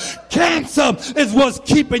knees. Cancer is what's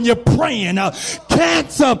keeping you praying.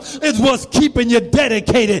 Cancer is what's keeping you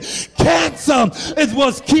dedicated. Cancer is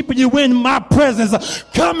what's keeping you in my presence.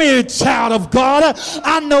 Come here, child of God.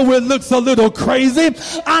 I know it looks a little crazy.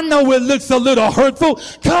 I know it looks a little hurtful.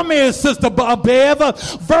 Come here, Sister Bev.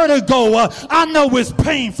 Vertigo. I know it's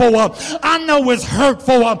painful. I know it's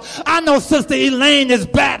hurtful. I know Sister Elaine is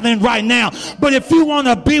battling right now. But if you want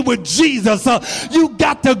to be with Jesus, you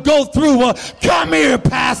got to go through. Come here,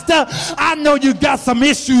 Pastor. I know you got some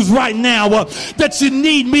issues right now that you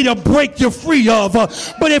need me to break you free of.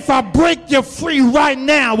 But if I break you free right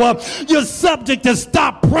now, you're subject to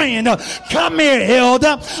stop praying. Come here,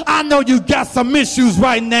 Elder. I know you got some issues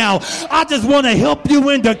right now. I just want to help you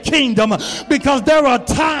in the kingdom, because there are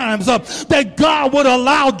times that God would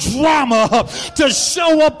allow drama to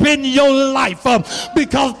show up in your life,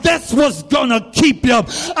 because that's what's gonna keep you.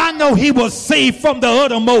 I know he was saved from the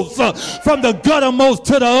uttermost, from the guttermost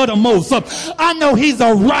to the uttermost. I know he's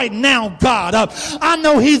a right now God. I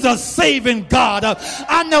know he's a saving God.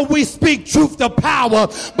 I know we speak truth to power,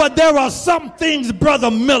 but there are some things,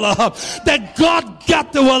 Brother Miller, that God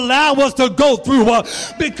got to allow us to go through,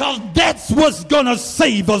 because that's what's gonna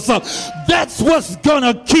save us. That's what's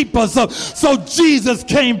gonna keep us. So Jesus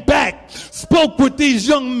came back, spoke with these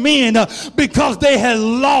young men, because they had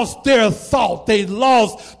lost their thought. They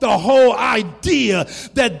lost the whole idea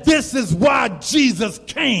that this is why Jesus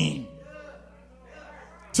came,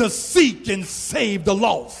 to seek and save the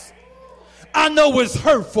lost. I know it's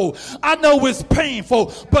hurtful. I know it's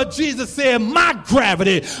painful. But Jesus said, my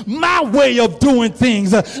gravity, my way of doing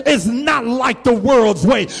things is not like the world's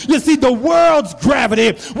way. You see, the world's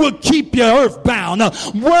gravity will keep you earthbound.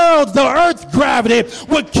 The earth's gravity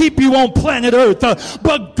will keep you on planet Earth.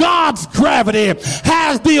 But God's gravity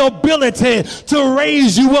has the ability to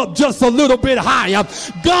raise you up just a little bit higher.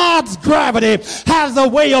 God's gravity has a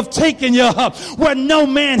way of taking you up where no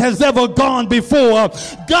man has ever gone before.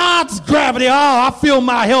 God's gravity, I feel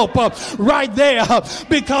my help right there,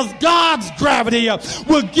 because God's gravity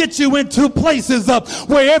will get you into places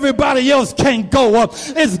where everybody else can't go.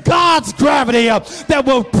 It's God's gravity that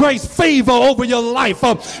will place favor over your life.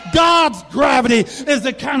 God's gravity is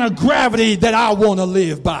the kind of gravity that I want to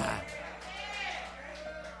live by.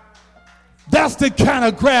 That's the kind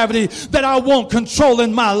of gravity that I want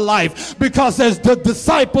controlling my life. Because as the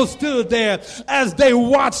disciples stood there, as they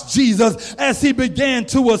watched Jesus, as he began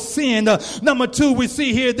to ascend. Number two, we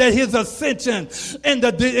see here that his ascension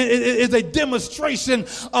is a demonstration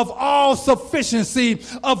of all sufficiency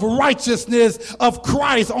of righteousness of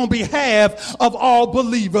Christ on behalf of all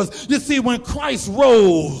believers. You see, when Christ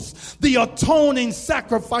rose, the atoning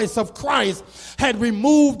sacrifice of Christ had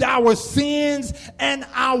removed our sins and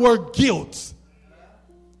our guilt.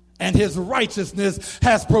 And his righteousness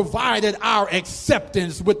has provided our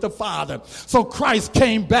acceptance with the Father. So Christ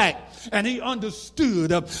came back, and he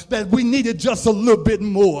understood that we needed just a little bit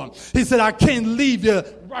more. He said, I can't leave you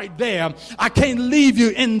right there. I can't leave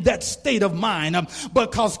you in that state of mind,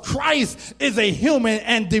 because Christ is a human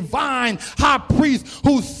and divine high priest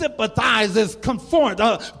who sympathizes,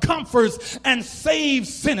 comforts, and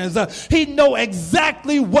saves sinners. He knows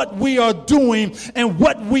exactly what we are doing and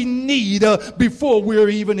what we need before we're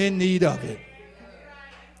even in need of it.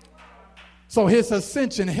 So his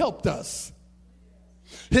ascension helped us.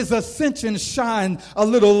 His ascension shined a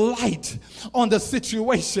little light on the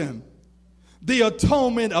situation. The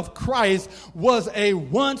atonement of Christ was a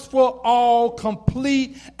once for all,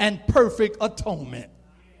 complete and perfect atonement.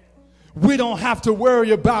 We don't have to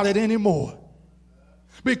worry about it anymore,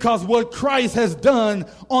 because what Christ has done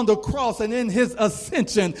on the cross and in his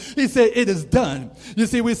ascension, he said it is done. You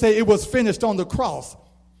see, we say it was finished on the cross.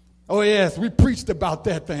 Oh yes, we preached about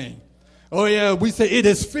that thing. Oh yeah, we say it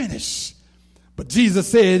is finished. But Jesus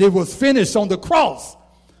said it was finished on the cross.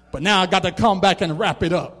 But now I got to come back and wrap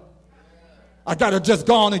it up. I got to just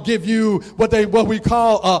go on and give you what we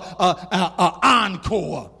call an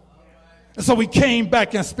encore. And so we came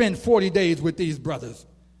back and spent 40 days with these brothers.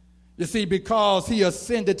 You see, because he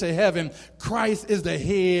ascended to heaven, Christ is the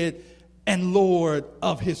head and Lord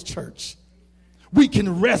of his church. We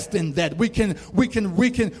can rest in that. We can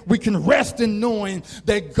rest in knowing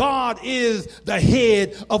that God is the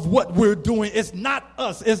head of what we're doing. It's not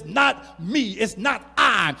us. It's not me. It's not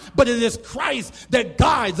I. But it is Christ that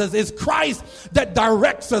guides us. It's Christ that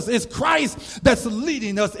directs us. It's Christ that's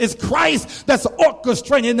leading us. It's Christ that's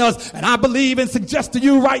orchestrating us. And I believe and suggest to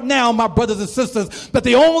you right now, my brothers and sisters, that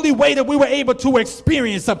the only way that we were able to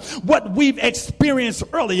experience what we've experienced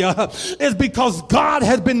earlier is because God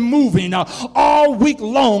has been moving all week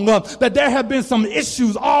long, that there have been some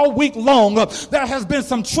issues all week long, there has been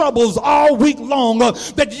some troubles all week long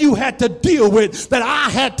that you had to deal with, that I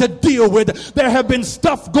had to deal with. There have been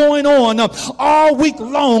stuff going on all week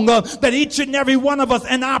long that each and every one of us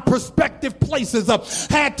in our prospective places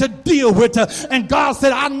had to deal with. And God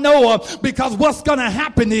said, I know, because what's going to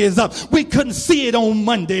happen is we couldn't see it on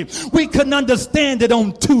Monday. We couldn't understand it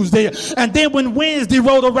on Tuesday. And then when Wednesday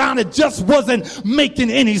rolled around, it just wasn't making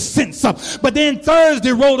any sense. But then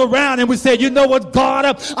Thursday rolled around and we said, you know what,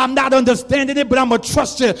 God, I'm not understanding it, but I'm going to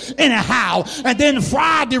trust you anyhow. And then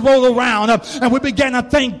Friday rolled around and we began to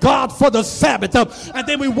thank God for the Sabbath. And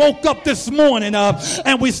then we woke up this morning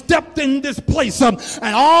and we stepped in this place and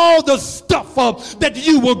all the stuff that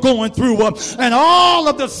you were going through and all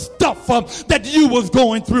of the stuff that you was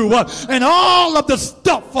going through and all of the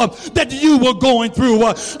stuff that you were going through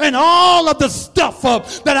and all of the stuff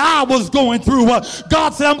that I was going through.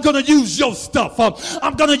 God said, I'm going to use your stuff.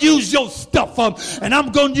 I'm going to use your stuff and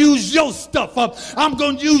I'm going to use your stuff. I'm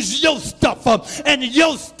going to use your stuff and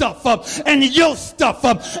your stuff and your stuff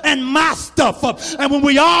and my stuff. And when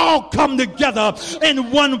we all come together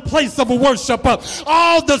in one place of worship,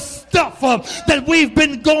 all the stuff that we've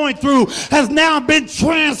been going through has now been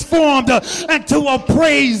transformed into a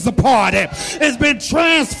praise party. It's been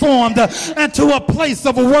transformed into a place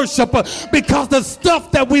of worship because the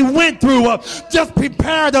stuff that we went through just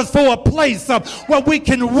prepared us for a place where we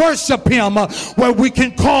can worship him, where we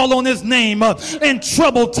can call on his name in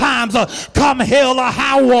troubled times, come hell or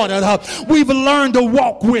high water. We've learned to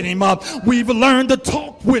walk with him. We've learned to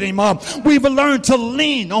talk with him. We've learned to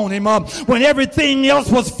lean on him when everything else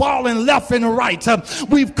was falling left and right.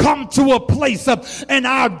 We've come to a place in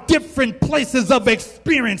our different places of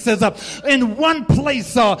experiences, in one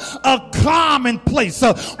place, a common place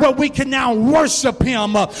where we can now worship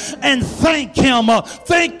him and thank him.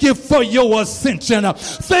 Thank you for your ascension.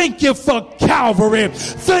 Thank you for Calvary.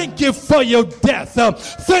 Thank you for your death.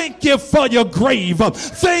 Thank you for your grave.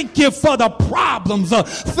 Thank you for the problems.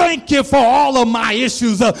 Thank you for all of my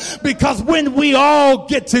issues. Because when we all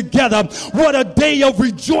get together, what a day of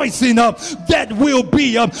rejoicing that will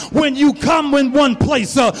be. When you come in one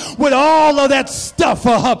place with all of that stuff,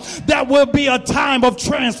 that will be a time of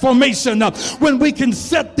transformation. When we can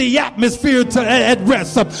set the atmosphere at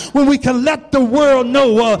rest. When we can let the world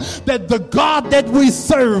know that the God that we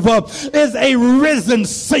serve is a risen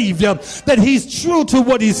Savior, that he's true to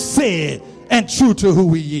what he said and true to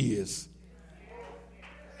who he is.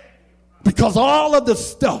 Because all of the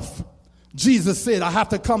stuff, Jesus said, I have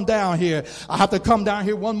to come down here. I have to come down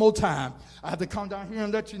here one more time. I have to come down here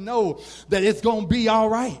and let you know that it's going to be all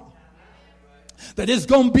right. That it's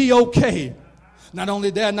going to be okay. Not only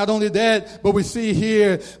that, but we see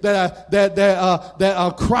here that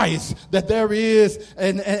Christ, that there is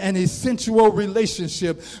an essential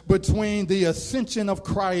relationship between the ascension of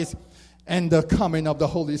Christ and the coming of the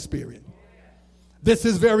Holy Spirit. This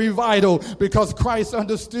is very vital because Christ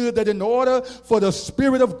understood that in order for the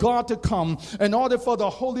Spirit of God to come, in order for the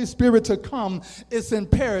Holy Spirit to come, it's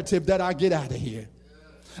imperative that I get out of here.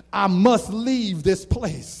 I must leave this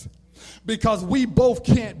place because we both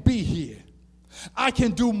can't be here. I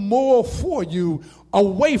can do more for you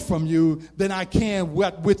away from you than I can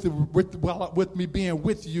with me being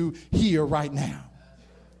with you here right now.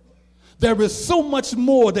 There is so much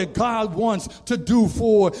more that God wants to do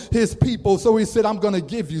for his people. So he said, I'm going to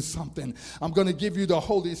give you something. I'm going to give you the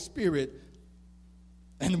Holy Spirit.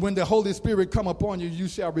 And when the Holy Spirit come upon you, you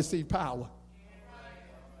shall receive power.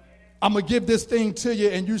 I'm going to give this thing to you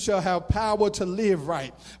and you shall have power to live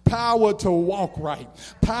right, power to walk right,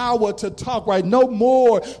 power to talk right. No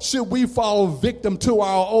more should we fall victim to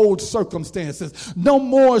our old circumstances. No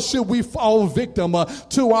more should we fall victim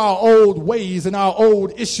to our old ways and our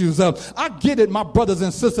old issues. I get it, my brothers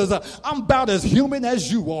and sisters. I'm about as human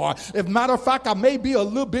as you are. As a matter of fact, I may be a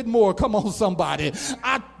little bit more. Come on, somebody.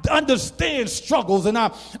 understand struggles, and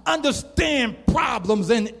I understand problems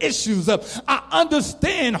and issues. I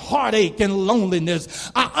understand heartache and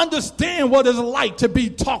loneliness. I understand what it's like to be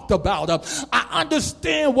talked about. I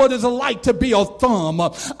understand what it's like to be a thumb.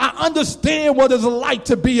 I understand what it's like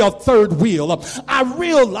to be a third wheel. I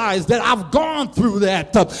realize that I've gone through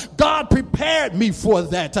that. God prepared me for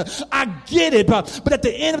that. I get it. But at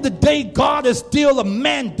the end of the day, God is still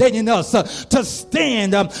mandating us to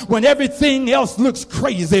stand when everything else looks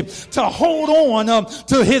crazy, to hold on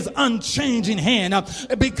to his unchanging hand.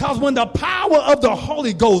 Because when the power of the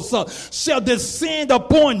Holy Ghost shall descend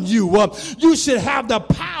upon you, you should have the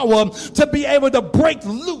power to be able to break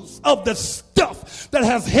loose of the stuff that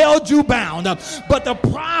has held you bound. But the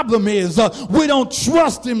problem is we don't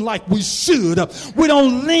trust him like we should. We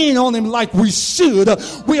don't lean on him like we should.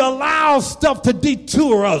 We allow stuff to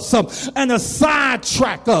detour us and to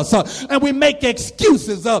sidetrack us. And we make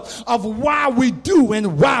excuses of why we do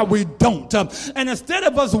and why we don't. And instead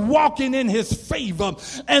of us walking in his favor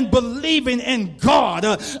and believing in God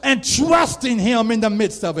and trusting him in the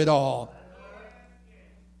midst of it all,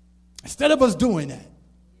 instead of us doing that,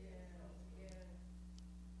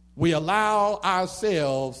 we allow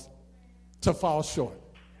ourselves to fall short.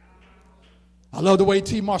 I love the way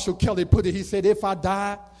T. Marshall Kelly put it. He said, if I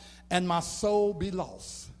die and my soul be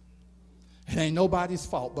lost, it ain't nobody's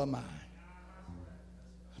fault but mine.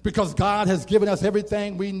 Because God has given us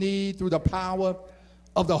everything we need through the power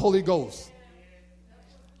of the Holy Ghost.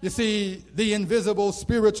 You see, the invisible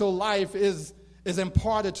spiritual life is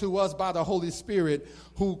imparted to us by the Holy Spirit,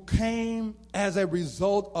 who came as a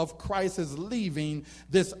result of Christ's leaving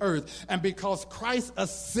this earth. And because Christ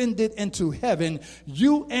ascended into heaven,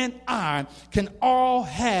 you and I can all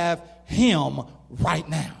have him right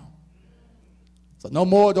now. So no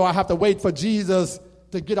more do I have to wait for Jesus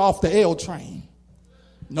to get off the L train.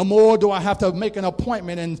 No more do I have to make an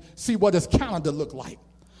appointment and see what his calendar look like.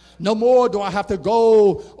 No more do I have to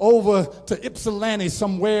go over to Ypsilanti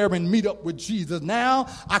somewhere and meet up with Jesus. Now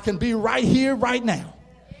I can be right here, right now,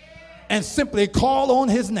 and simply call on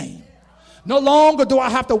his name. No longer do I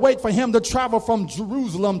have to wait for him to travel from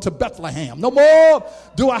Jerusalem to Bethlehem. No more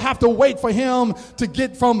do I have to wait for him to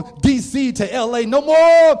get from D.C. to L.A. No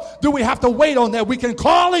more do we have to wait on that. We can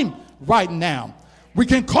call him right now. We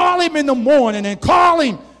can call him in the morning and call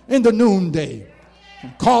him in the noonday.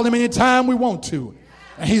 And call him anytime we want to.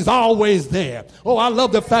 And he's always there. Oh, I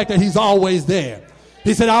love the fact that he's always there.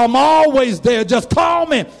 He said, I'm always there. Just call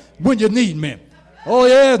me when you need me. Oh,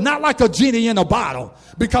 yeah, it's not like a genie in a bottle.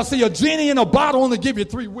 Because, see, a genie in a bottle only give you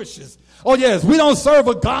 3 wishes. Oh, yes, we don't serve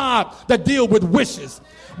a God that deals with wishes.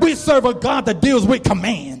 We serve a God that deals with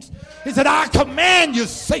commands. He said, I command you,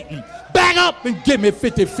 Satan, back up and give me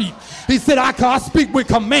 50 feet. He said, I speak with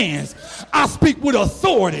commands. I speak with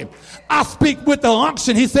authority. I speak with the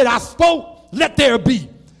unction. He said, I spoke. Let there be,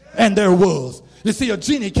 and there was. You see, a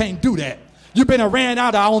genie can't do that. You've been ran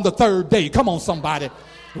out on the 3rd day. Come on, somebody.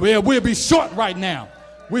 We'll be short right now.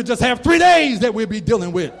 We'll just have 3 days that we'll be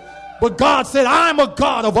dealing with. But God said, I'm a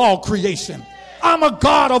God of all creation. I'm a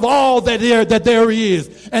God of all that there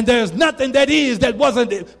is. And there's nothing that is that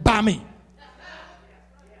wasn't by me.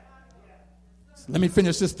 Let me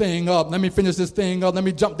finish this thing up. Let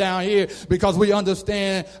me jump down here because we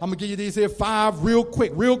understand. I'm going to give you these here 5 real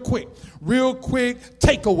quick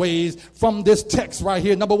takeaways from this text right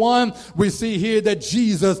here. Number 1, we see here that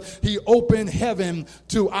Jesus, he opened heaven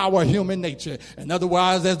to our human nature. And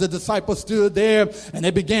otherwise, as the disciples stood there and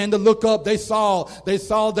they began to look up, they saw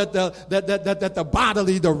that the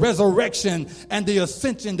bodily, the resurrection and the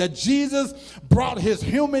ascension, that Jesus brought his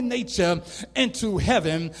human nature into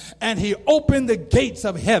heaven, and he opened the gates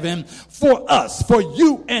of heaven for us, for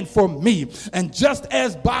you and for me. And just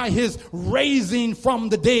as by his raising from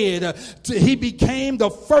the dead, he became the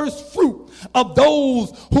first fruit of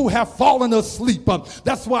those who have fallen asleep.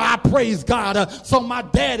 That's why I praise God. So my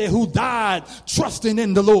daddy who died trusting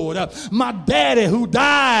in the Lord, my daddy who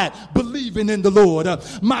died believing in the Lord,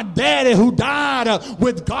 my daddy who died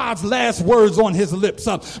with God's last words on his lips,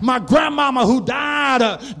 my grandmama who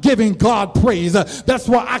died giving God praise. That's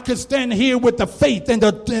why I can stand here with the faith and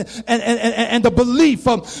the belief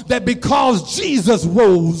that because Jesus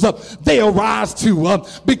rose, they'll rise too.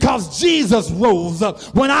 Because Jesus rose,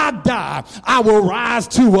 when I die, I will rise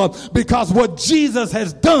too. Because what Jesus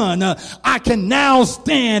has done, I can now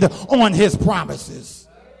stand on his promises.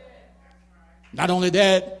 Not only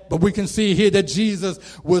that, but we can see here that Jesus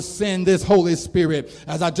will send this Holy Spirit.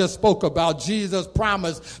 As I just spoke about, Jesus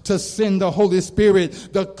promised to send the Holy Spirit,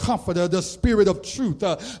 the Comforter, the Spirit of truth,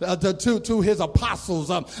 to his apostles.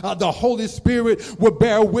 The Holy Spirit will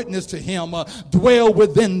bear witness to him, dwell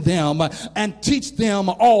within them, and teach them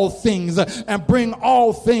all things, and bring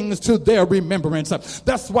all things to their remembrance.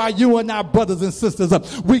 That's why you and I, brothers and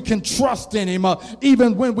sisters, we can trust in him,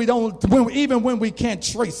 even when we can't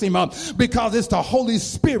trace him, because it's the Holy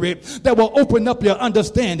Spirit that will open up your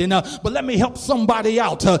understanding. But let me help somebody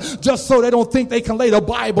out, just so they don't think they can lay the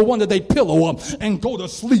Bible under their pillow and go to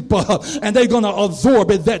sleep, and they're going to absorb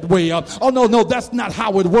it that way. Oh, no, that's not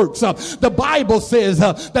how it works. The Bible says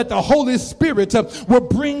that the Holy Spirit will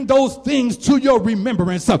bring those things to your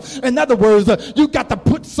remembrance. In other words, you got to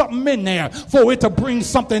put something in there for it to bring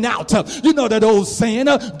something out. You know that old saying,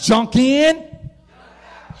 junk in.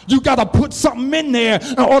 You got to put something in there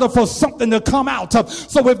in order for something to come out.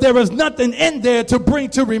 So if there is nothing in there to bring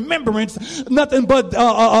to remembrance, nothing but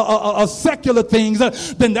secular things,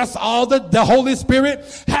 then that's all the Holy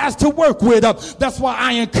Spirit has to work with. That's why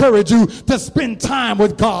I encourage you to spend time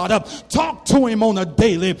with God. Talk to him on a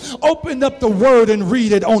daily. Open up the word and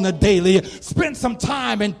read it on a daily. Spend some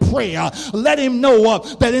time in prayer. Let him know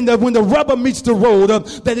that when the rubber meets the road,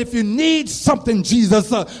 that if you need something,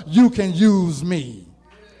 Jesus, you can use me.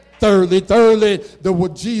 Thirdly, the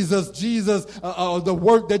work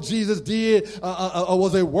that Jesus did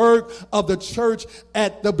was a work of the church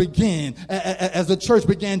at the beginning. As the church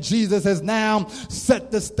began, Jesus has now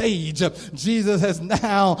set the stage. Jesus has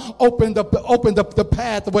now opened up the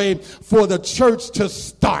pathway for the church to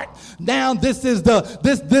start. Now this is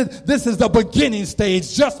the beginning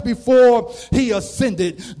stage. Just before he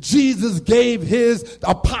ascended, Jesus gave his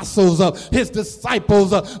apostles, his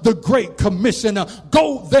disciples, the Great Commission.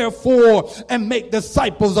 Go therefore and make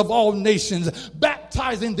disciples of all nations,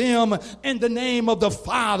 baptizing them in the name of the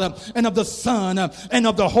Father and of the Son and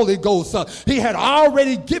of the Holy Ghost. He had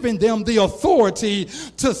already given them the authority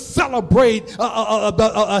to celebrate his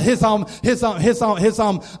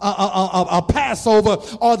Passover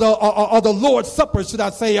or the Lord's Supper, should I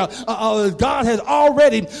say. God had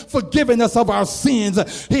already forgiven us of our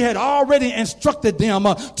sins. He had already instructed them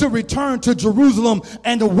to return to Jerusalem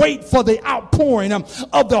and to wait for the outpouring of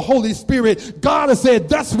the Holy Spirit. God has said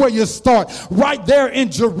that's where you start, right there in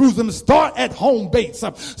Jerusalem. Start at home base.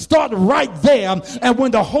 Start right there. And when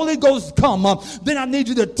the Holy Ghost come, then I need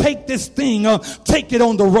you to take this thing, take it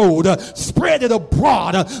on the road, spread it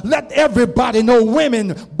abroad. Let everybody know,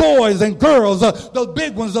 women, boys, and girls, the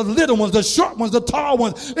big ones, the little ones, the short ones, the tall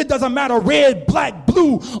ones. It doesn't matter, red, black,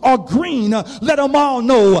 blue, or green. Let them all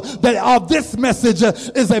know that this message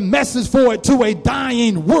is a message to a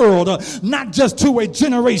dying world, not just to a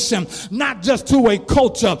generation, not just to a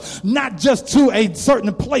culture, not just to a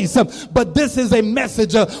certain place, but this is a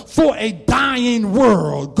message for a dying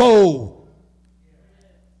world. Go,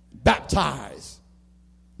 baptize,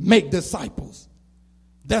 make disciples.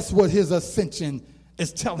 That's what his ascension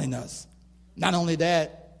is telling us. Not only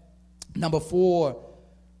that, number 4,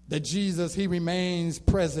 that Jesus, he remains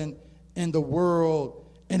present in the world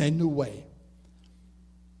in a new way.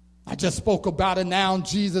 I just spoke about it. Now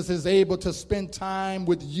Jesus is able to spend time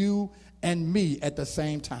with you and me at the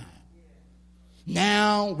same time.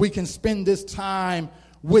 Now we can spend this time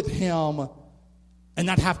with him and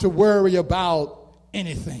not have to worry about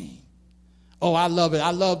anything. Oh, I love it.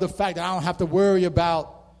 I love the fact that I don't have to worry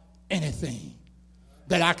about anything.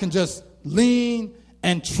 That I can just lean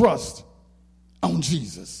and trust on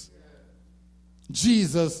Jesus.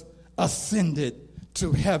 Jesus ascended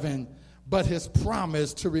to heaven, but his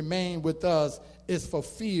promise to remain with us is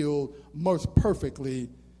fulfilled most perfectly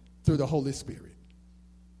through the Holy Spirit.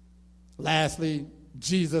 Lastly,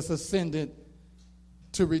 Jesus ascended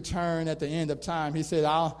to return at the end of time. He said,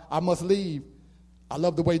 I must leave. I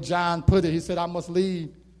love the way John put it. He said, I must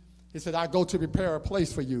leave. He said, I go to prepare a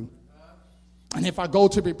place for you. And if I go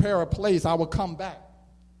to prepare a place, I will come back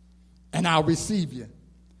and I'll receive you.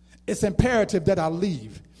 It's imperative that I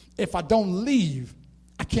leave. If I don't leave,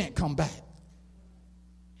 I can't come back.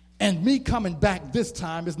 And me coming back this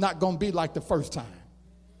time is not going to be like the first time.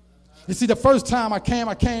 You see, the first time I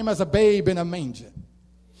came as a babe in a manger.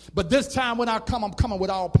 But this time when I come, I'm coming with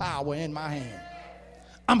all power in my hand.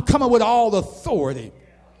 I'm coming with all authority.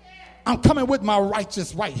 I'm coming with my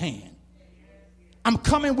righteous right hand. I'm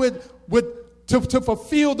coming to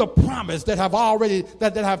fulfill the promise that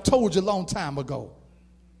I've told you a long time ago.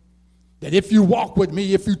 That if you walk with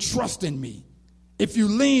me, if you trust in me, if you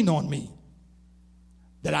lean on me,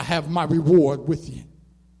 that I have my reward with you.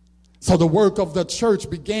 So the work of the church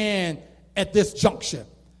began at this juncture.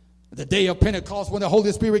 The day of Pentecost, when the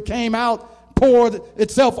Holy Spirit came out, poured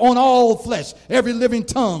itself on all flesh, every living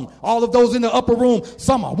tongue, all of those in the upper room,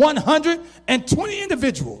 some 120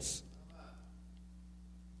 individuals.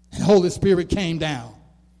 And the Holy Spirit came down.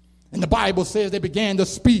 And the Bible says they began to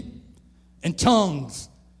speak in tongues.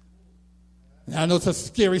 And I know it's a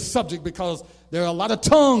scary subject because there are a lot of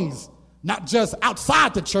tongues, not just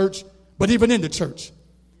outside the church, but even in the church.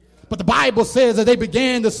 But the Bible says that they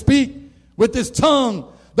began to speak with this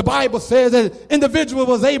tongue. The Bible says that the individual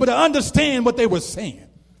was able to understand what they were saying.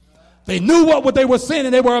 They knew what they were saying,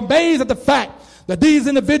 and they were amazed at the fact that these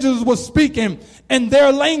individuals were speaking in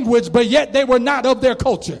their language, but yet they were not of their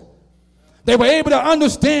culture. They were able to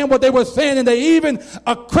understand what they were saying, and they even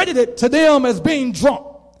accredited to them as being drunk.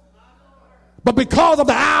 But because of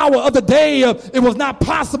the hour of the day, it was not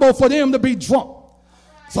possible for them to be drunk.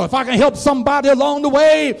 So if I can help somebody along the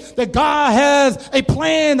way, that God has a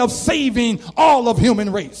plan of saving all of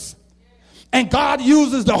human race. And God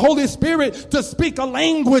uses the Holy Spirit to speak a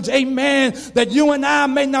language, amen, that you and I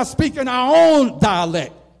may not speak in our own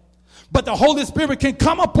dialect. But the Holy Spirit can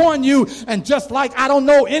come upon you, and just like I don't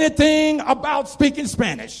know anything about speaking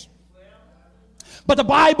Spanish, but the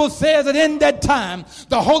Bible says that in that time,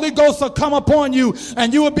 the Holy Ghost will come upon you,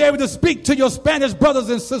 and you will be able to speak to your Spanish brothers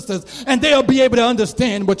and sisters, and they'll be able to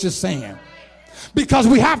understand what you're saying. Because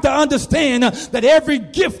we have to understand that every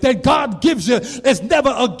gift that God gives you is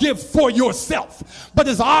never a gift for yourself, but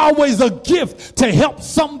it's always a gift to help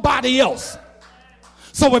somebody else.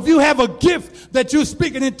 So if you have a gift that you're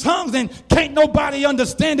speaking in tongues and can't nobody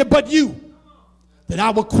understand it but you, then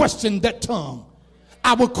I will question that tongue.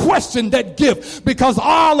 I will question that gift, because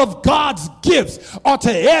all of God's gifts are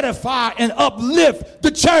to edify and uplift the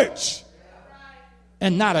church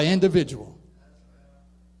and not an individual.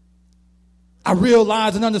 I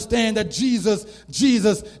realize and understand that Jesus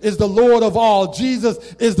is the Lord of all. Jesus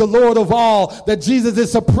is the Lord of all. That Jesus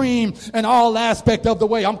is supreme in all aspect of the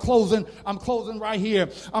way. I'm closing right here.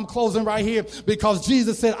 I'm closing right here because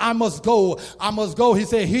Jesus said, I must go. I must go. He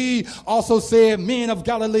said, he also said, men of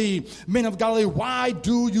Galilee, why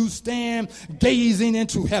do you stand gazing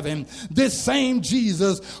into heaven? This same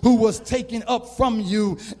Jesus who was taken up from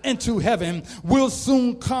you into heaven will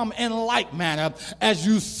soon come in like manner as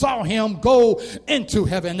you saw him go into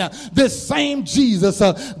heaven. This same Jesus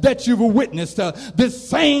that you've witnessed, this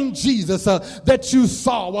same Jesus that you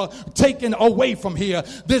saw taken away from here,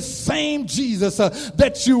 this same Jesus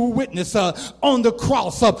that you witnessed on the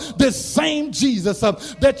cross, this same Jesus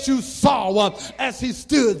that you saw as he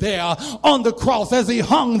stood there on the cross, as he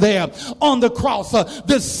hung there on the cross,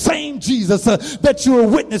 this same Jesus that you are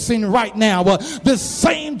witnessing right now, this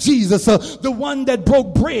same Jesus, the one that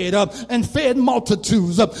broke bread and fed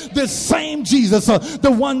multitudes, this same Jesus,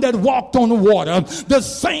 the one that walked on the water, the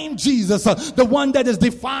same Jesus, the one that is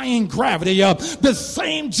defying gravity, the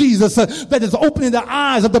same Jesus that is opening the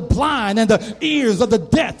eyes of the blind and the ears of the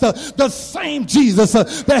deaf, the same Jesus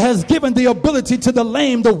that has given the ability to the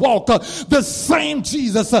lame to walk, the same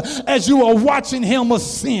Jesus as you are watching him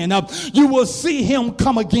ascend, you will see him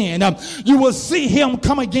come again. You will see him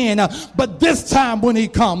come again, but this time when he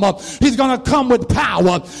come, he's going to come with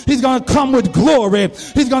power. He's going to come with glory.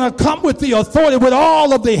 He's going to come with the authority, with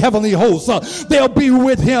all of the heavenly hosts. They'll be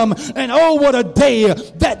with him. And oh, what a day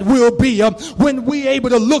that will be when we able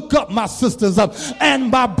to look up, my sisters and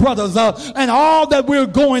my brothers, and all that we're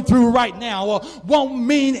going through right now won't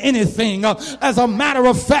mean anything. As a matter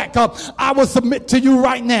of fact, I will submit to you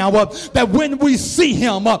right now that when we see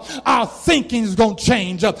him, our thinking is going to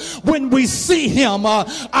change. When we see him, our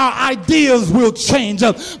ideas will change,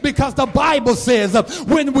 because the Bible says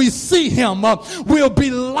when we see him, we'll be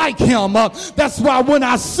like him. That's why when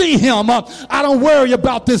I see him, I don't worry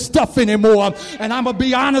about this stuff anymore. And I'm going to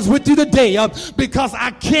be honest with you today, because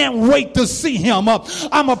I can't wait to see him.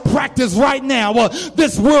 I'm going to practice right now.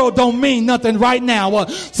 This world don't mean nothing right now.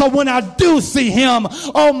 So when I do see him,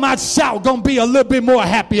 oh, my shout going to be a little bit more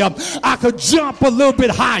happier. I could jump a little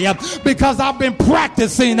bit higher because I've been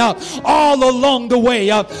practicing all along the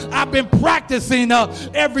way. I've been practicing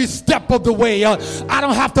every step of the way. I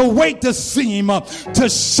don't have to wait to see him to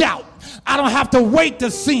shout. I don't have to wait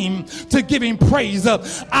to see him to give him praise.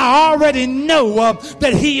 I already know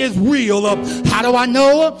that he is real. How do I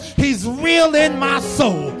know? He's real in my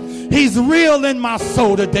soul. He's real in my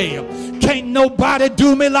soul today. Can't nobody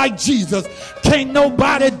do me like Jesus. Can't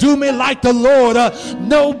nobody do me like the Lord.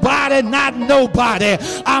 Nobody, not nobody.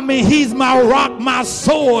 I mean, he's my rock, my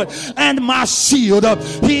sword, and my shield.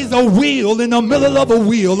 He's a wheel in the middle of a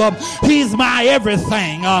wheel. He's my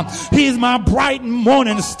everything. He's my bright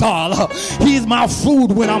morning star. He's my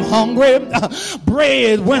food when I'm hungry,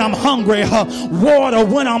 bread when I'm hungry, water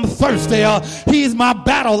when I'm thirsty. He's my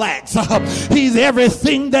battle axe. He's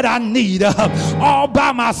everything that I need. All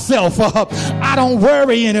by myself. I don't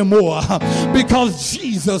worry anymore because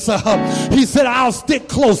Jesus, he said, I'll stick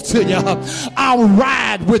close to you. I'll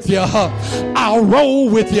ride with you. I'll roll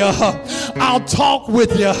with you. I'll talk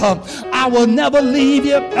with you. I will never leave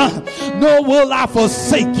you, nor will I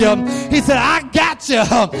forsake you. He said, I got you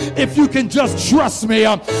if you can just trust me.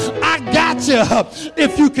 I got you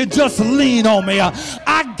if you can just lean on me.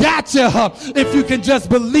 I got you if you can just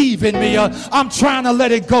believe in me. I'm trying to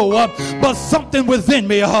let it go, but something within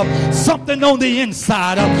me, something on the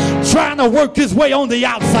inside, trying to work his way on the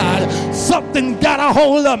outside. Something got a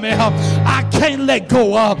hold of me. I can't let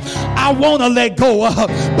go. I want to let go,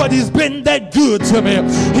 but he's been that good to me.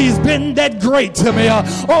 He's been that great to me.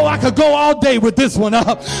 Oh, I could go all day with this one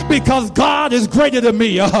because God is greater to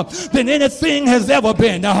me than anything has ever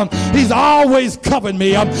been. He's always covered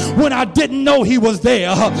me when I didn't know he was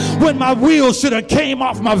there, when my wheels should have came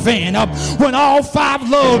off my van, when all 5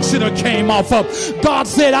 lugs should have came off. God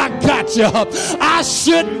said, I got you. I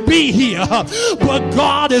shouldn't be here, but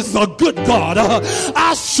God is a good God.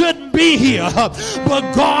 I shouldn't be here,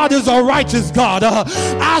 but God is a righteous God.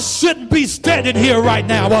 I shouldn't be standing here right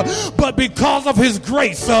now, but because of his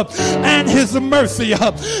grace and his mercy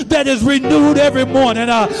that is renewed every morning,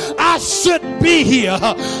 I shouldn't be here,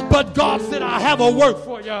 but God said, I have a work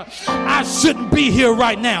for you. I shouldn't be here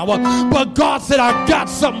right now, but God said, I got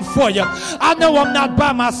something for you. I know I'm not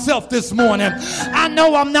by myself this morning. I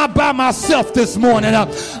know I'm not by myself this morning.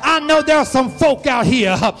 I know there are some folk out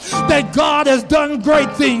here that God has done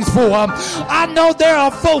great things for. I know there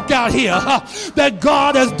are folk out here that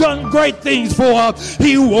God has done great things for.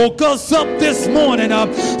 He woke us up this morning,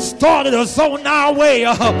 started us on our way,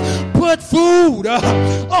 put food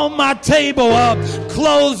on my table,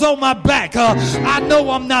 clothes on my back. I know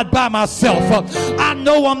I'm not by myself. I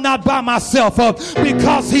know I'm not by myself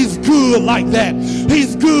because he's good like that.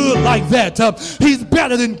 He's good like that. He's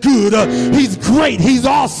better than good. He's great. He's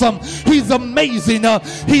awesome. He's amazing.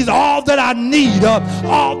 He's all that I need,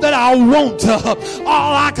 all that I want,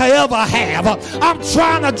 all I could ever have. I'm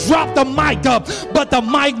trying to drop the mic up, but the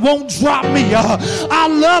mic won't drop me. I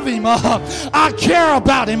love him. I care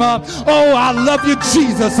about him. Oh, I love you,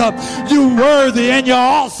 Jesus. You're worthy and you're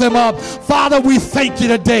awesome. Father, we thank you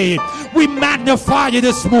today. We magnify you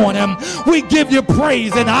this morning. We give you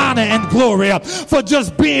praise and honor and glory for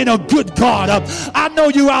just being a good God. I know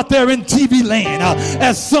you out there in TV land,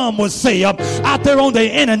 as some would say, out there on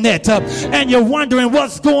the internet, and you're wondering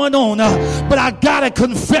what's going on. But I gotta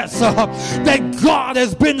confess that God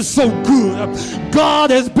has been so good. God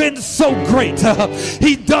has been so great.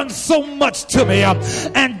 He done so much to me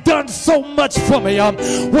and done so much for me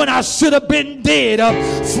when I should have been dead,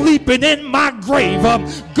 sleeping in my grave.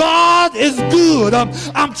 God is good.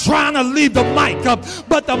 I'm trying to leave the mic up,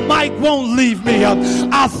 but the mic won't leave me.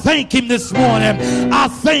 I thank him this morning. I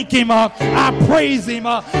thank him. I praise him.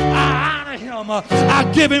 I honor him.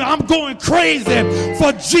 I give him. I'm going crazy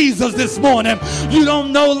for Jesus this morning. You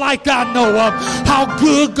don't know like I know how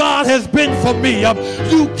good God has been for me.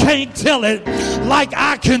 You can't tell it like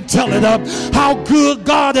I can tell it. How good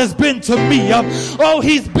God has been to me. Oh,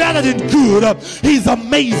 he's better than good. He's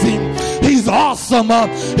amazing. He's awesome.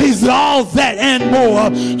 He's all that and more.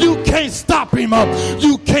 You can't stop him.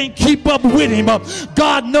 You can't keep up with him.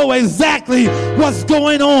 God knows exactly what's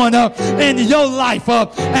going on in your life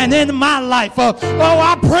and in my life. Oh,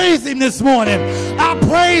 I praise him this morning. I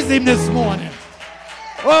praise him this morning.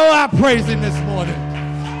 Oh, I praise him this morning.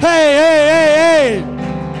 Hey, hey, hey, hey.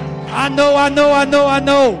 I know. Oh, I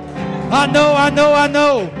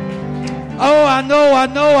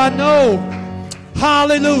know.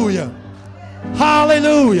 Hallelujah.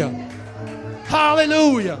 Hallelujah.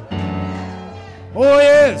 Hallelujah. Oh,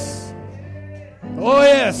 yes. Oh,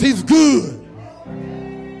 yes. He's good.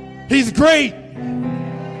 He's great.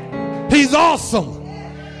 He's awesome.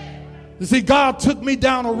 You see, God took me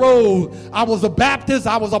down a road. I was a Baptist.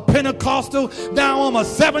 I was a Pentecostal. Now I'm a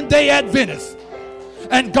Seventh-day Adventist.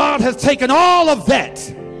 And God has taken all of that.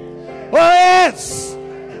 Oh, yes.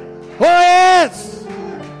 Oh, yes.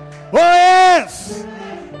 Oh, yes.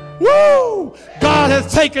 Woo! God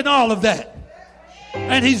has taken all of that.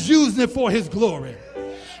 And he's using it for his glory.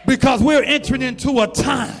 Because we're entering into a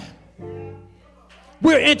time.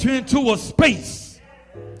 We're entering into a space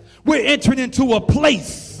We're entering into a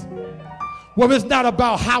place where it's not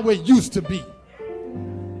about how it used to be.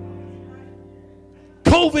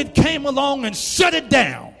 COVID came along and shut it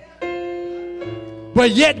down.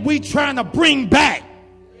 But yet we trying to bring back.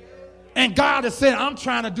 And God has said, I'm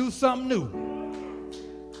trying to do something new.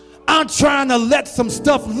 I'm trying to let some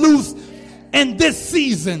stuff loose in this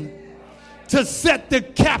season to set the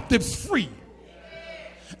captives free.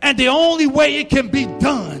 And the only way it can be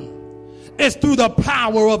done is through the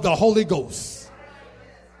power of the Holy Ghost.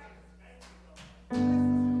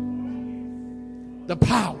 The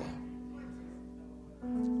power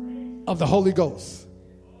of the Holy Ghost.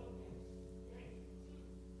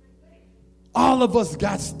 All of us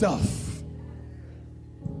got stuff.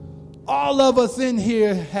 All of us in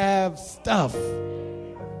here have stuff.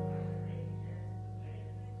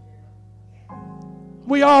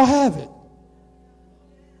 We all have it.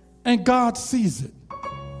 And God sees it.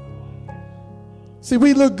 See,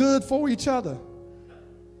 we look good for each other.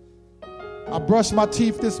 I brushed my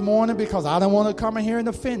teeth this morning because I don't want to come in here and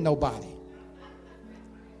offend nobody.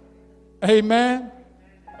 Amen.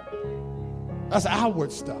 That's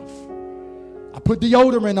outward stuff. I put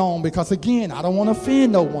deodorant on because, again, I don't want to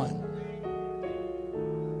offend no one.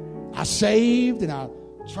 I shaved and I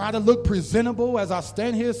try to look presentable as I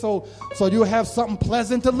stand here so you'll have something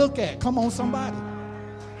pleasant to look at. Come on, somebody.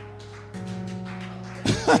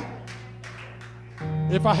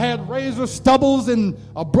 If I had razor stubbles and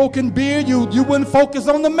a broken beard, you wouldn't focus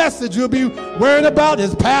on the message. You'll be worried about,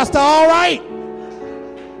 is Pastor all right?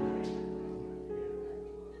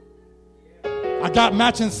 I got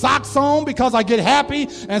matching socks on because I get happy,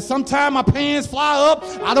 and sometimes my pants fly up.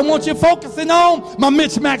 I don't want you focusing on my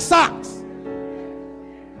Mitch Mac socks.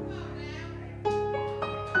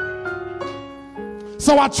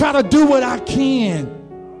 So I try to do what I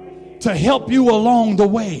can to help you along the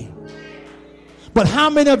way. But how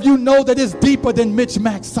many of you know that it's deeper than Mitch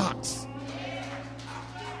Mac socks?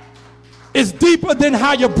 It's deeper than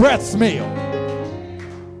how your breath smells.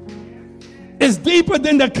 It's deeper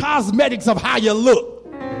than the cosmetics of how you look.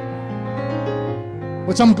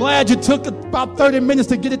 Which I'm glad you took about 30 minutes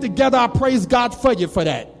to get it together. I praise God for you for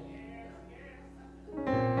that.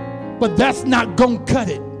 But that's not going to cut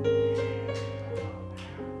it.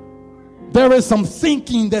 There is some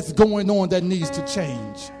thinking that's going on that needs to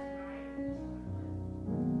change.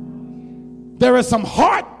 There is some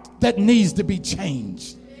heart that needs to be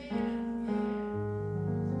changed.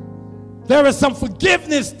 There is some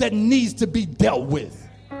forgiveness that needs to be dealt with.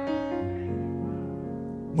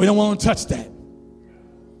 We don't want to touch that.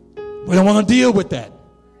 We don't want to deal with that.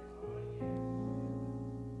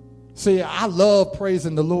 See, I love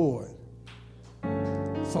praising the Lord.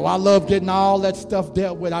 So I love getting all that stuff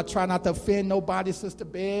dealt with. I try not to offend nobody, Sister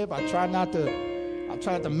Bev. I try not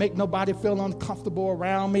to make nobody feel uncomfortable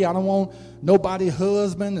around me. I don't want nobody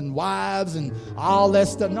husband and wives and all that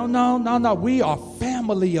stuff. No. We are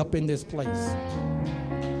family up in this place.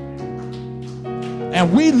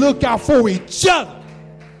 And we look out for each other.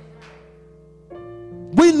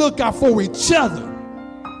 We look out for each other.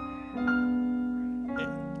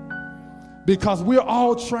 Because we're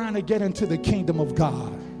all trying to get into the kingdom of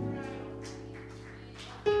God.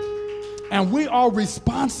 And we are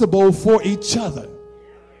responsible for each other.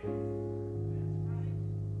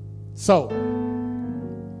 So,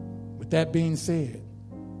 with that being said,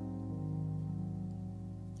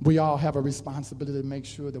 we all have a responsibility to make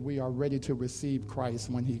sure that we are ready to receive Christ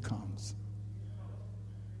when he comes.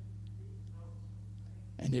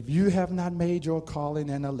 And if you have not made your calling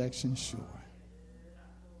and election sure,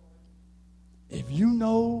 if you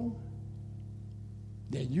know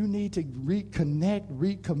that you need to reconnect,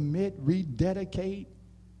 recommit, rededicate,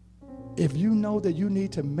 if you know that you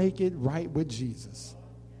need to make it right with Jesus,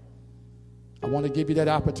 I want to give you that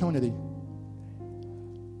opportunity.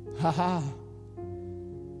 I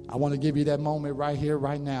want to give you that moment right here,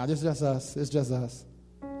 right now. This is just us. It's just us.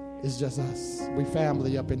 It's just us. We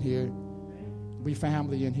family up in here. We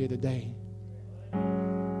family in here today.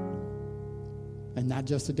 And not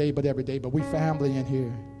just today, but every day. But we family in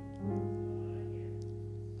here.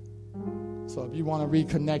 So if you want to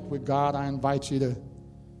reconnect with God, I invite you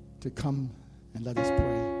to come and let us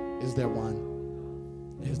pray. Is there one?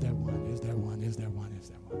 Is there one? Is there one? Is there one? Is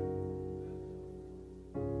there one?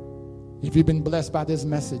 If you've been blessed by this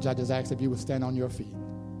message, I just ask if you would stand on your feet.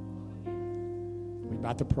 We're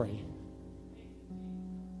about to pray.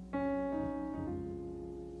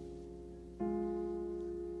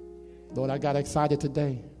 Lord, I got excited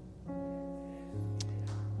today.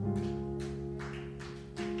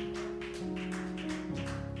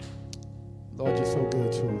 Lord, you're so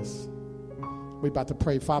good to us. We're about to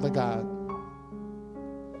pray. Father God,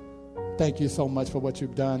 thank you so much for what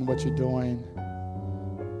you've done, what you're doing,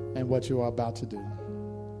 and what you are about to do.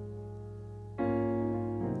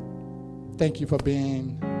 Thank you for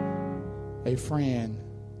being a friend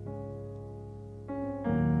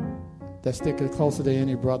that sticks closer to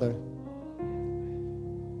any brother.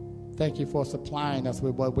 Thank you for supplying us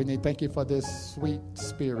with what we need. Thank you for this sweet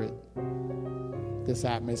spirit, this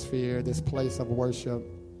atmosphere, this place of worship.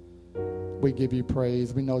 We give you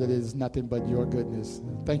praise. We know that it is nothing but your goodness.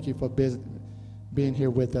 Thank you for being here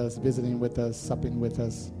with us, visiting with us, supping with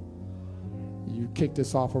us. You kicked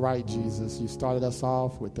us off right, Jesus. You started us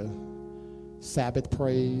off with the Sabbath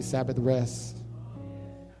praise, Sabbath rest.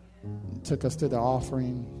 You took us to the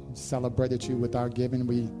offering, celebrated you with our giving.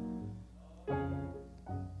 We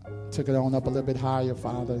took it on up a little bit higher,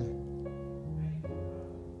 Father.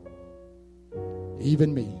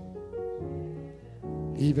 Even me.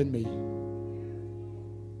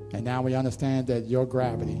 And now we understand that your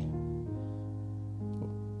gravity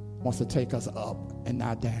wants to take us up and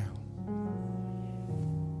not down.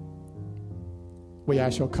 We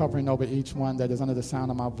ask your covering over each one that is under the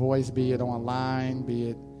sound of my voice, be it online, be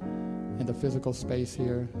it in the physical space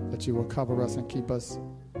here, that you will cover us and keep us.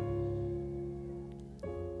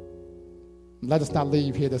 Let us not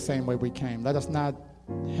leave here the same way we came. Let us not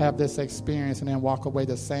have this experience and then walk away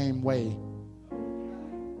the same way.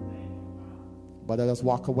 But let us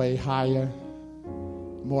walk away higher,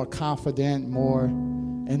 more confident, more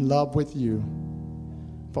in love with you.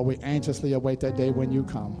 For we anxiously await that day when you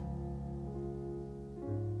come.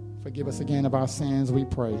 Forgive us again of our sins, we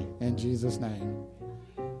pray, in Jesus' name.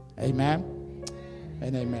 Amen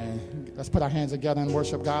and amen. Let's put our hands together and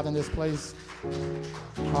worship God in this place.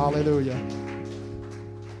 Hallelujah.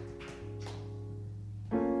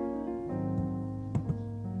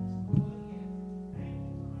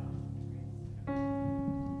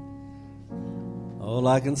 All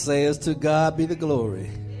I can say is to God be the glory.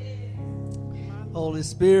 Holy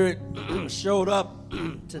Spirit showed up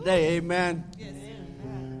today, amen.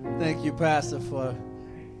 Thank you, Pastor, for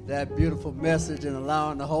that beautiful message and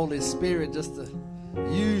allowing the Holy Spirit just to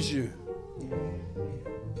use you.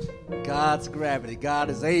 God's gravity. God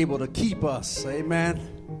is able to keep us, amen.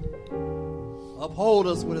 Uphold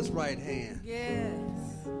us with his right hand. Yes.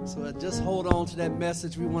 So just hold on to that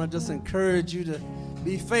message. We want to just encourage you to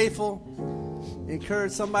be faithful.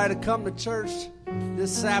 Encourage somebody to come to church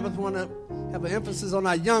this Sabbath. We want to have an emphasis on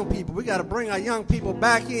our young people. We got to bring our young people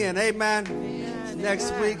back in, amen.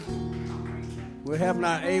 Next week, we're having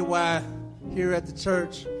our AY here at the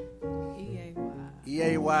church.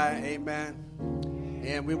 EAY, amen.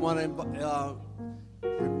 And we want to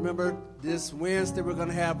remember this Wednesday, we're going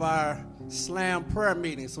to have our Slam prayer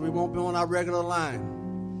meeting, so we won't be on our regular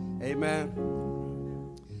line. Amen.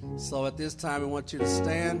 So at this time, we want you to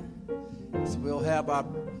stand. So we'll have our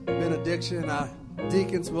benediction. Our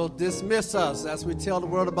deacons will dismiss us as we tell the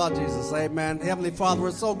world about Jesus. Amen. Heavenly Father,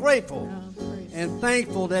 we're so grateful and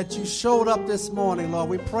thankful that you showed up this morning, Lord.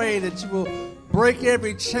 We pray that you will break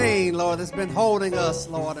every chain, Lord, that's been holding us,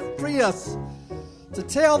 Lord, and free us to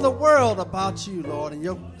tell the world about you, Lord, and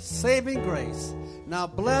your saving grace. Now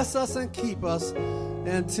bless us and keep us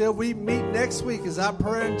until we meet next week is our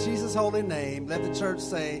prayer in Jesus' holy name. Let the church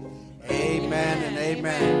say amen and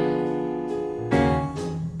amen.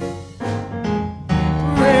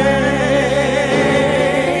 Glory.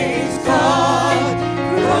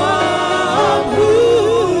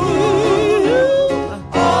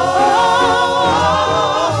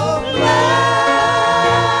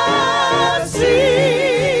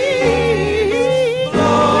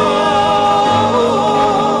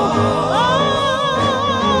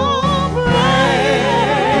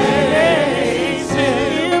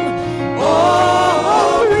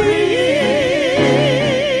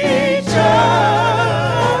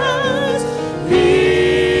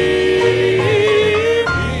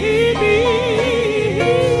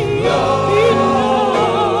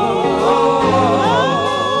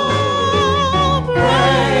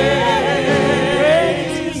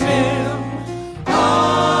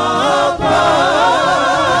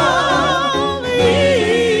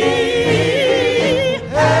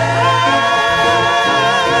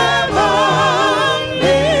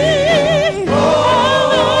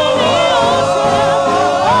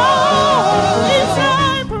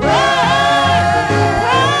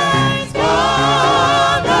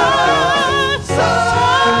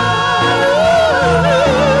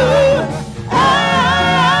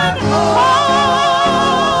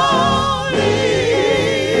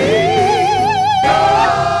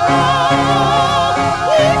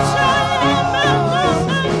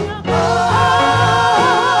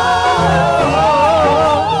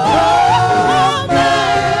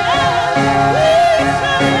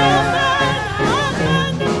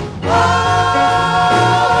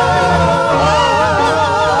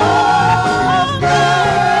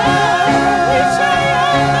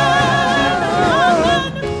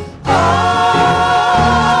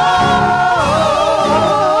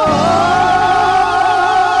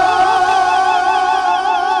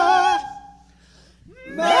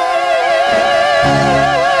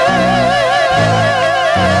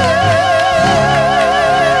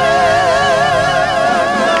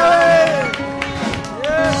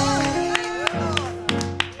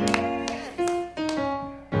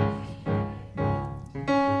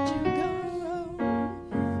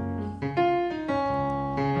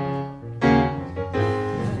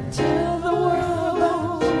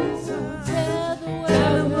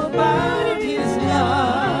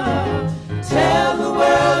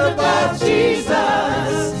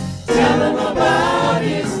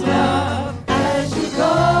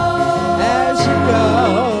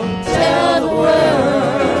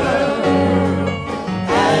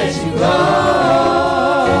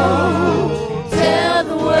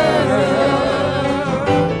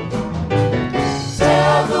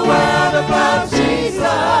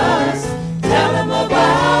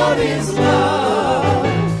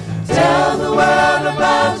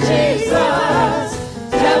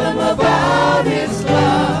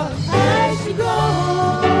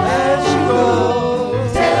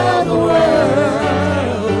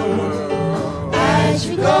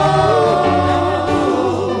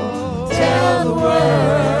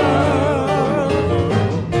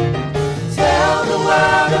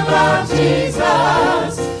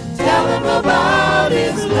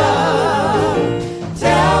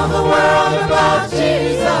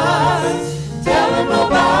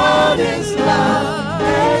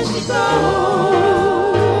 soul.